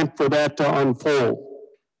take time for that to unfold.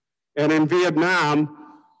 And in Vietnam,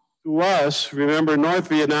 to us, remember, North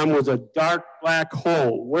Vietnam was a dark black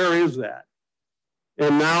hole. Where is that?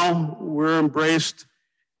 And now we're embraced.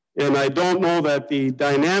 And I don't know that the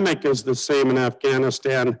dynamic is the same in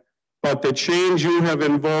Afghanistan, but the change you have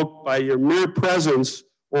invoked by your mere presence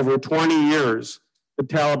over 20 years, the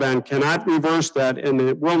Taliban cannot reverse that, and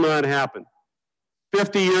it will not happen.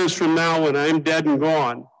 50 years from now, when I'm dead and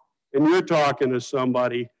gone, and you're talking to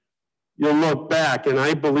somebody, you'll look back, and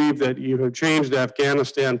I believe that you have changed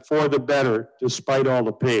Afghanistan for the better, despite all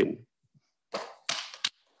the pain.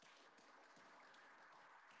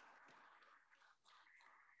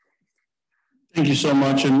 Thank you so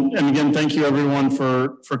much. And again, thank you everyone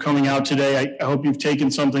for coming out today. I hope you've taken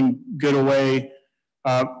something good away.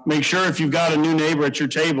 Make sure if you've got a new neighbor at your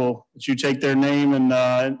table that you take their name and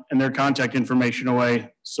their contact information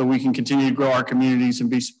away so we can continue to grow our communities and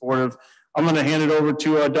be supportive. I'm going to hand it over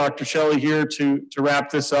to Dr. Shelley here to wrap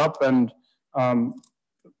this up, and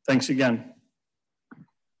thanks again.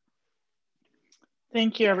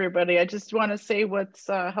 Thank you, everybody. I just want to say what's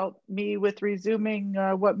helped me with resuming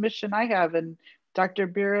what mission I have, and Dr.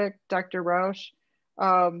 Burek, Dr. Rousch.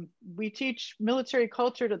 We teach military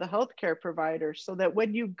culture to the healthcare providers so that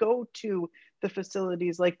when you go to the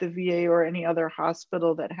facilities like the VA or any other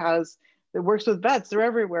hospital that works with vets, they're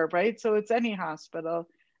everywhere, right? So it's any hospital,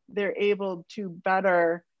 they're able to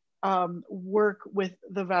better work with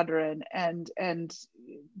the veteran and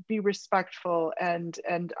be respectful and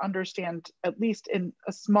understand, at least in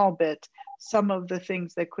a small bit, some of the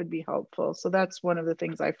things that could be helpful. So that's one of the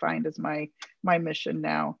things I find is my mission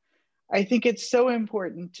now. I think it's so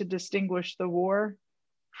important to distinguish the war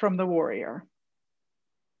from the warrior.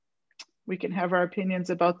 We can have our opinions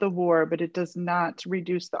about the war, but it does not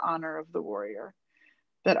reduce the honor of the warrior.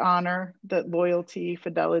 That honor, that loyalty,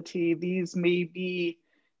 fidelity, these may be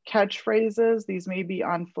catchphrases, these may be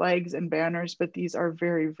on flags and banners, but these are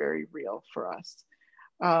very, very real for us.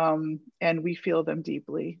 And we feel them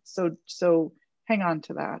deeply. So hang on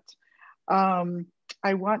to that.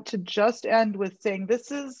 I want to just end with saying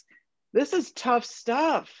this is tough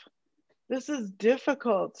stuff. This is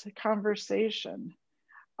difficult conversation.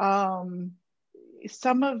 Some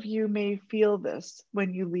of you may feel this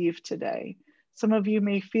when you leave today. Some of you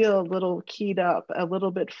may feel a little keyed up, a little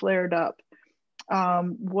bit flared up.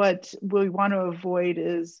 What we want to avoid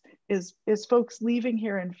is folks leaving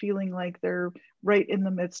here and feeling like they're right in the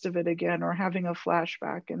midst of it again, or having a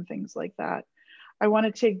flashback and things like that. I want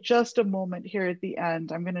to take just a moment here at the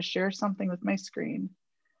end. I'm going to share something with my screen.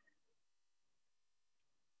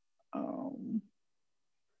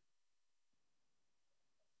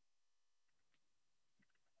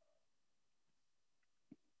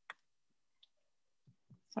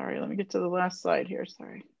 Sorry, let me get to the last slide here,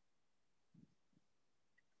 sorry.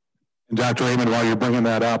 And Dr. Amen, while you're bringing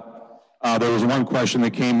that up, there was one question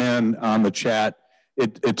that came in on the chat.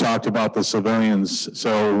 It talked about the civilians.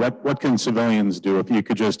 So what can civilians do? If you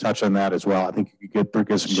could just touch on that as well, I think you could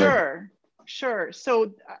get some Sure. Sure.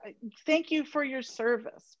 So thank you for your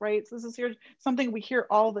service, right? So this is something we hear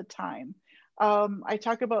all the time. I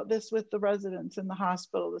talk about this with the residents in the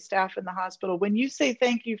hospital, the staff in the hospital. When you say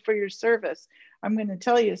thank you for your service, I'm going to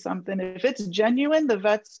tell you something. If it's genuine, the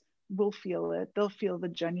vets will feel it. They'll feel the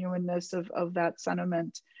genuineness of that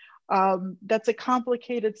sentiment. That's a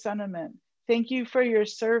complicated sentiment. Thank you for your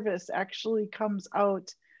service actually comes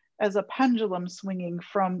out as a pendulum swinging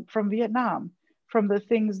from Vietnam, from the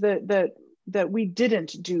things that we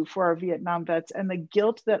didn't do for our Vietnam vets and the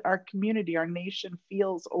guilt that our community, our nation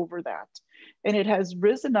feels over that. And it has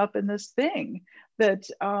risen up in this thing that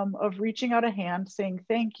of reaching out a hand saying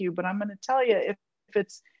thank you. But I'm going to tell you,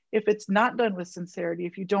 if it's not done with sincerity,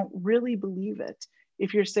 if you don't really believe it,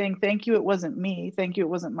 if you're saying thank you, it wasn't me, thank you, it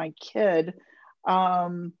wasn't my kid,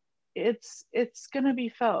 it's going to be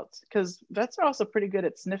felt, because vets are also pretty good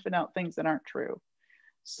at sniffing out things that aren't true.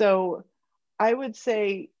 So I would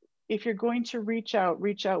say, if you're going to reach out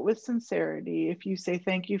with sincerity. If you say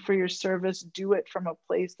thank you for your service, do it from a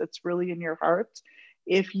place that's really in your heart.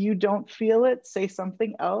 If you don't feel it, say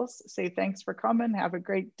something else. Say thanks for coming, have a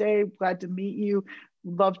great day, glad to meet you,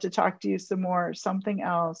 love to talk to you some more, something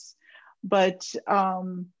else. But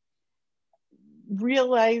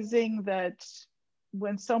realizing that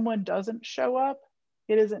when someone doesn't show up,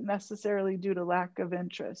 it isn't necessarily due to lack of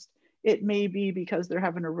interest. It may be because they're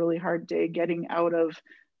having a really hard day getting out of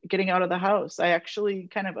the house. I actually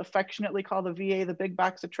kind of affectionately call the VA the big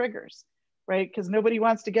box of triggers, right? Because nobody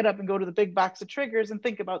wants to get up and go to the big box of triggers and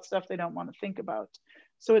think about stuff they don't want to think about.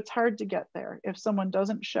 So it's hard to get there. If someone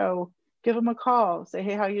doesn't show, give them a call. Say,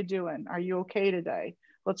 hey, how you doing? Are you okay today?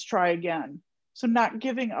 Let's try again. So not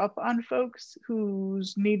giving up on folks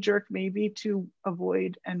whose knee jerk may be to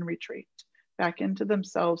avoid and retreat back into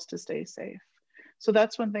themselves to stay safe. So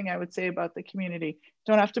that's one thing I would say about the community.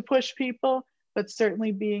 Don't have to push people, but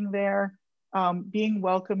certainly being there, being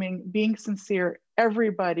welcoming, being sincere.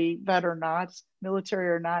 Everybody, vet or not, military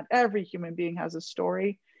or not, every human being has a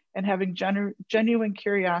story, and having genuine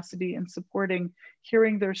curiosity and supporting,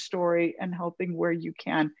 hearing their story and helping where you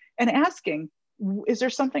can. And asking, is there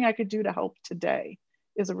something I could do to help today,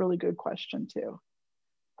 is a really good question too.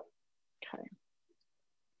 Okay.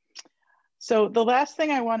 So the last thing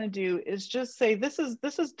I want to do is just say, this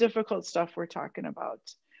is difficult stuff we're talking about.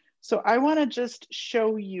 So I want to just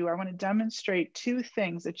show you, I want to demonstrate two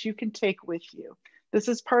things that you can take with you. This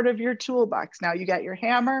is part of your toolbox. Now you got your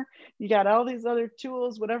hammer, you got all these other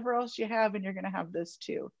tools, whatever else you have, and you're going to have this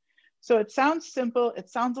too. So it sounds simple, it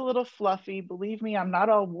sounds a little fluffy. Believe me, I'm not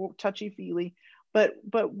all touchy-feely, but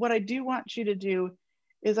what I do want you to do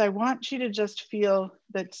is I want you to just feel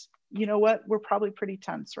that, you know what, we're probably pretty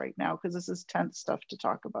tense right now because this is tense stuff to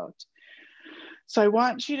talk about. So I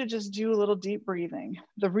want you to just do a little deep breathing.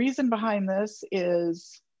 The reason behind this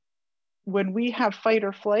is when we have fight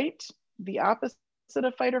or flight, the opposite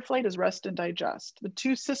of fight or flight is rest and digest. The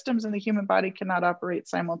two systems in the human body cannot operate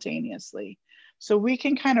simultaneously. So we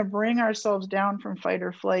can kind of bring ourselves down from fight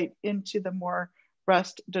or flight into the more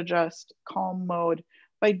rest, digest, calm mode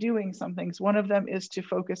by doing some things. One of them is to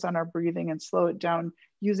focus on our breathing and slow it down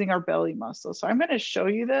using our belly muscle. So I'm going to show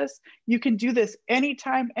you this. You can do this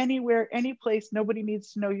anytime, anywhere, any place. Nobody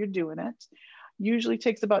needs to know you're doing it. Usually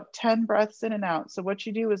takes about 10 breaths in and out. So what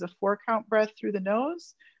you do is a 4-count breath through the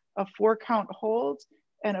nose, a 4-count hold,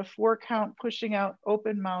 and a 4-count pushing out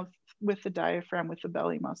open mouth with the diaphragm, with the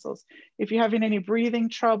belly muscles. If you're having any breathing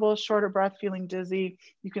trouble, shorter breath, feeling dizzy,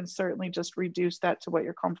 you can certainly just reduce that to what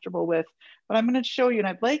you're comfortable with. But I'm going to show you, and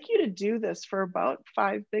I'd like you to do this for about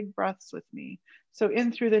 5 big breaths with me. So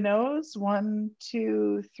in through the nose, 1,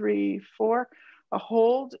 2, 3, 4, a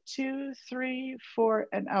hold, 2, 3, 4,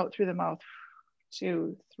 and out through the mouth,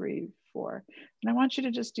 2, 3, 4. And I want you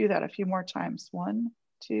to just do that a few more times. 1,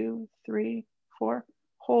 2, 3, 4,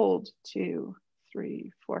 hold, 2,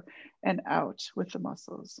 3, 4, and out with the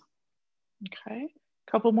muscles. Okay,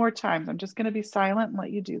 a couple more times. I'm just going to be silent and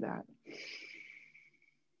let you do that.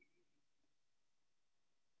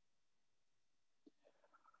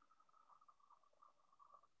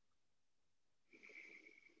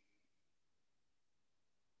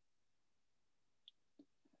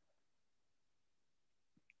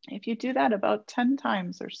 If you do that about 10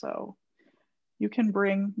 times or so, you can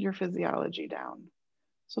bring your physiology down.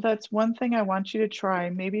 So that's one thing I want you to try.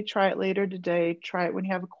 Maybe try it later today. Try it when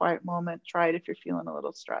you have a quiet moment. Try it if you're feeling a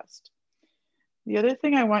little stressed. The other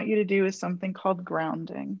thing I want you to do is something called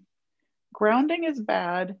grounding. Grounding is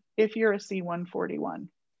bad if you're a C-141.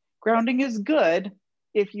 Grounding is good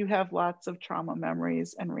if you have lots of trauma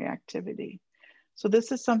memories and reactivity. So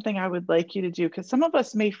this is something I would like you to do, because some of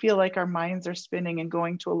us may feel like our minds are spinning and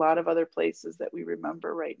going to a lot of other places that we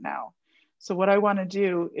remember right now. So what I want to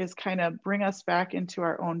do is kind of bring us back into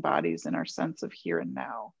our own bodies and our sense of here and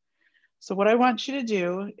now. So what I want you to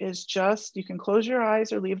do is just, you can close your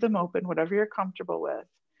eyes or leave them open, whatever you're comfortable with.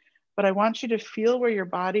 But I want you to feel where your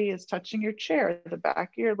body is touching your chair, the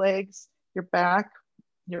back of your legs, your back,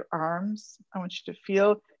 your arms. I want you to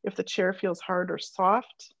feel if the chair feels hard or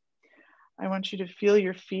soft. I want you to feel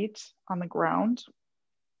your feet on the ground.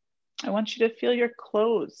 I want you to feel your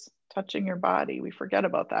clothes touching your body. We forget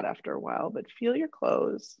about that after a while, but feel your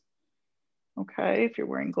clothes. Okay, if you're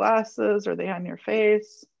wearing glasses, are they on your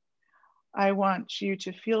face? I want you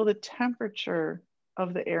to feel the temperature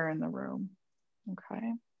of the air in the room.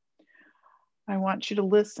 Okay. I want you to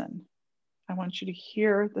listen. I want you to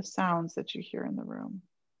hear the sounds that you hear in the room.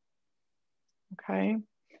 Okay.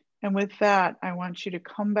 And with that, I want you to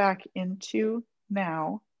come back into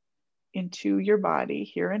now, into your body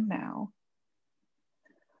here and now.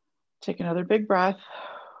 Take another big breath.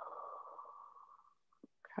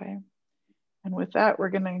 Okay. And with that, we're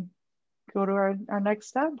going to go to our next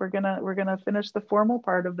step. We're gonna finish the formal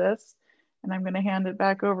part of this, and I'm gonna hand it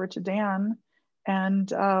back over to Dan and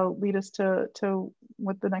lead us to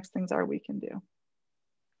what the next things are we can do.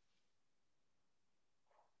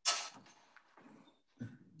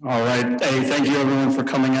 All right. Hey, thank you everyone for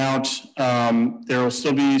coming out. There will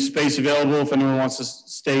still be space available if anyone wants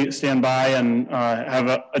to stand by and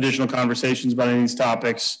have additional conversations about any of these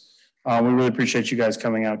topics. We really appreciate you guys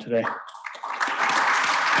coming out today.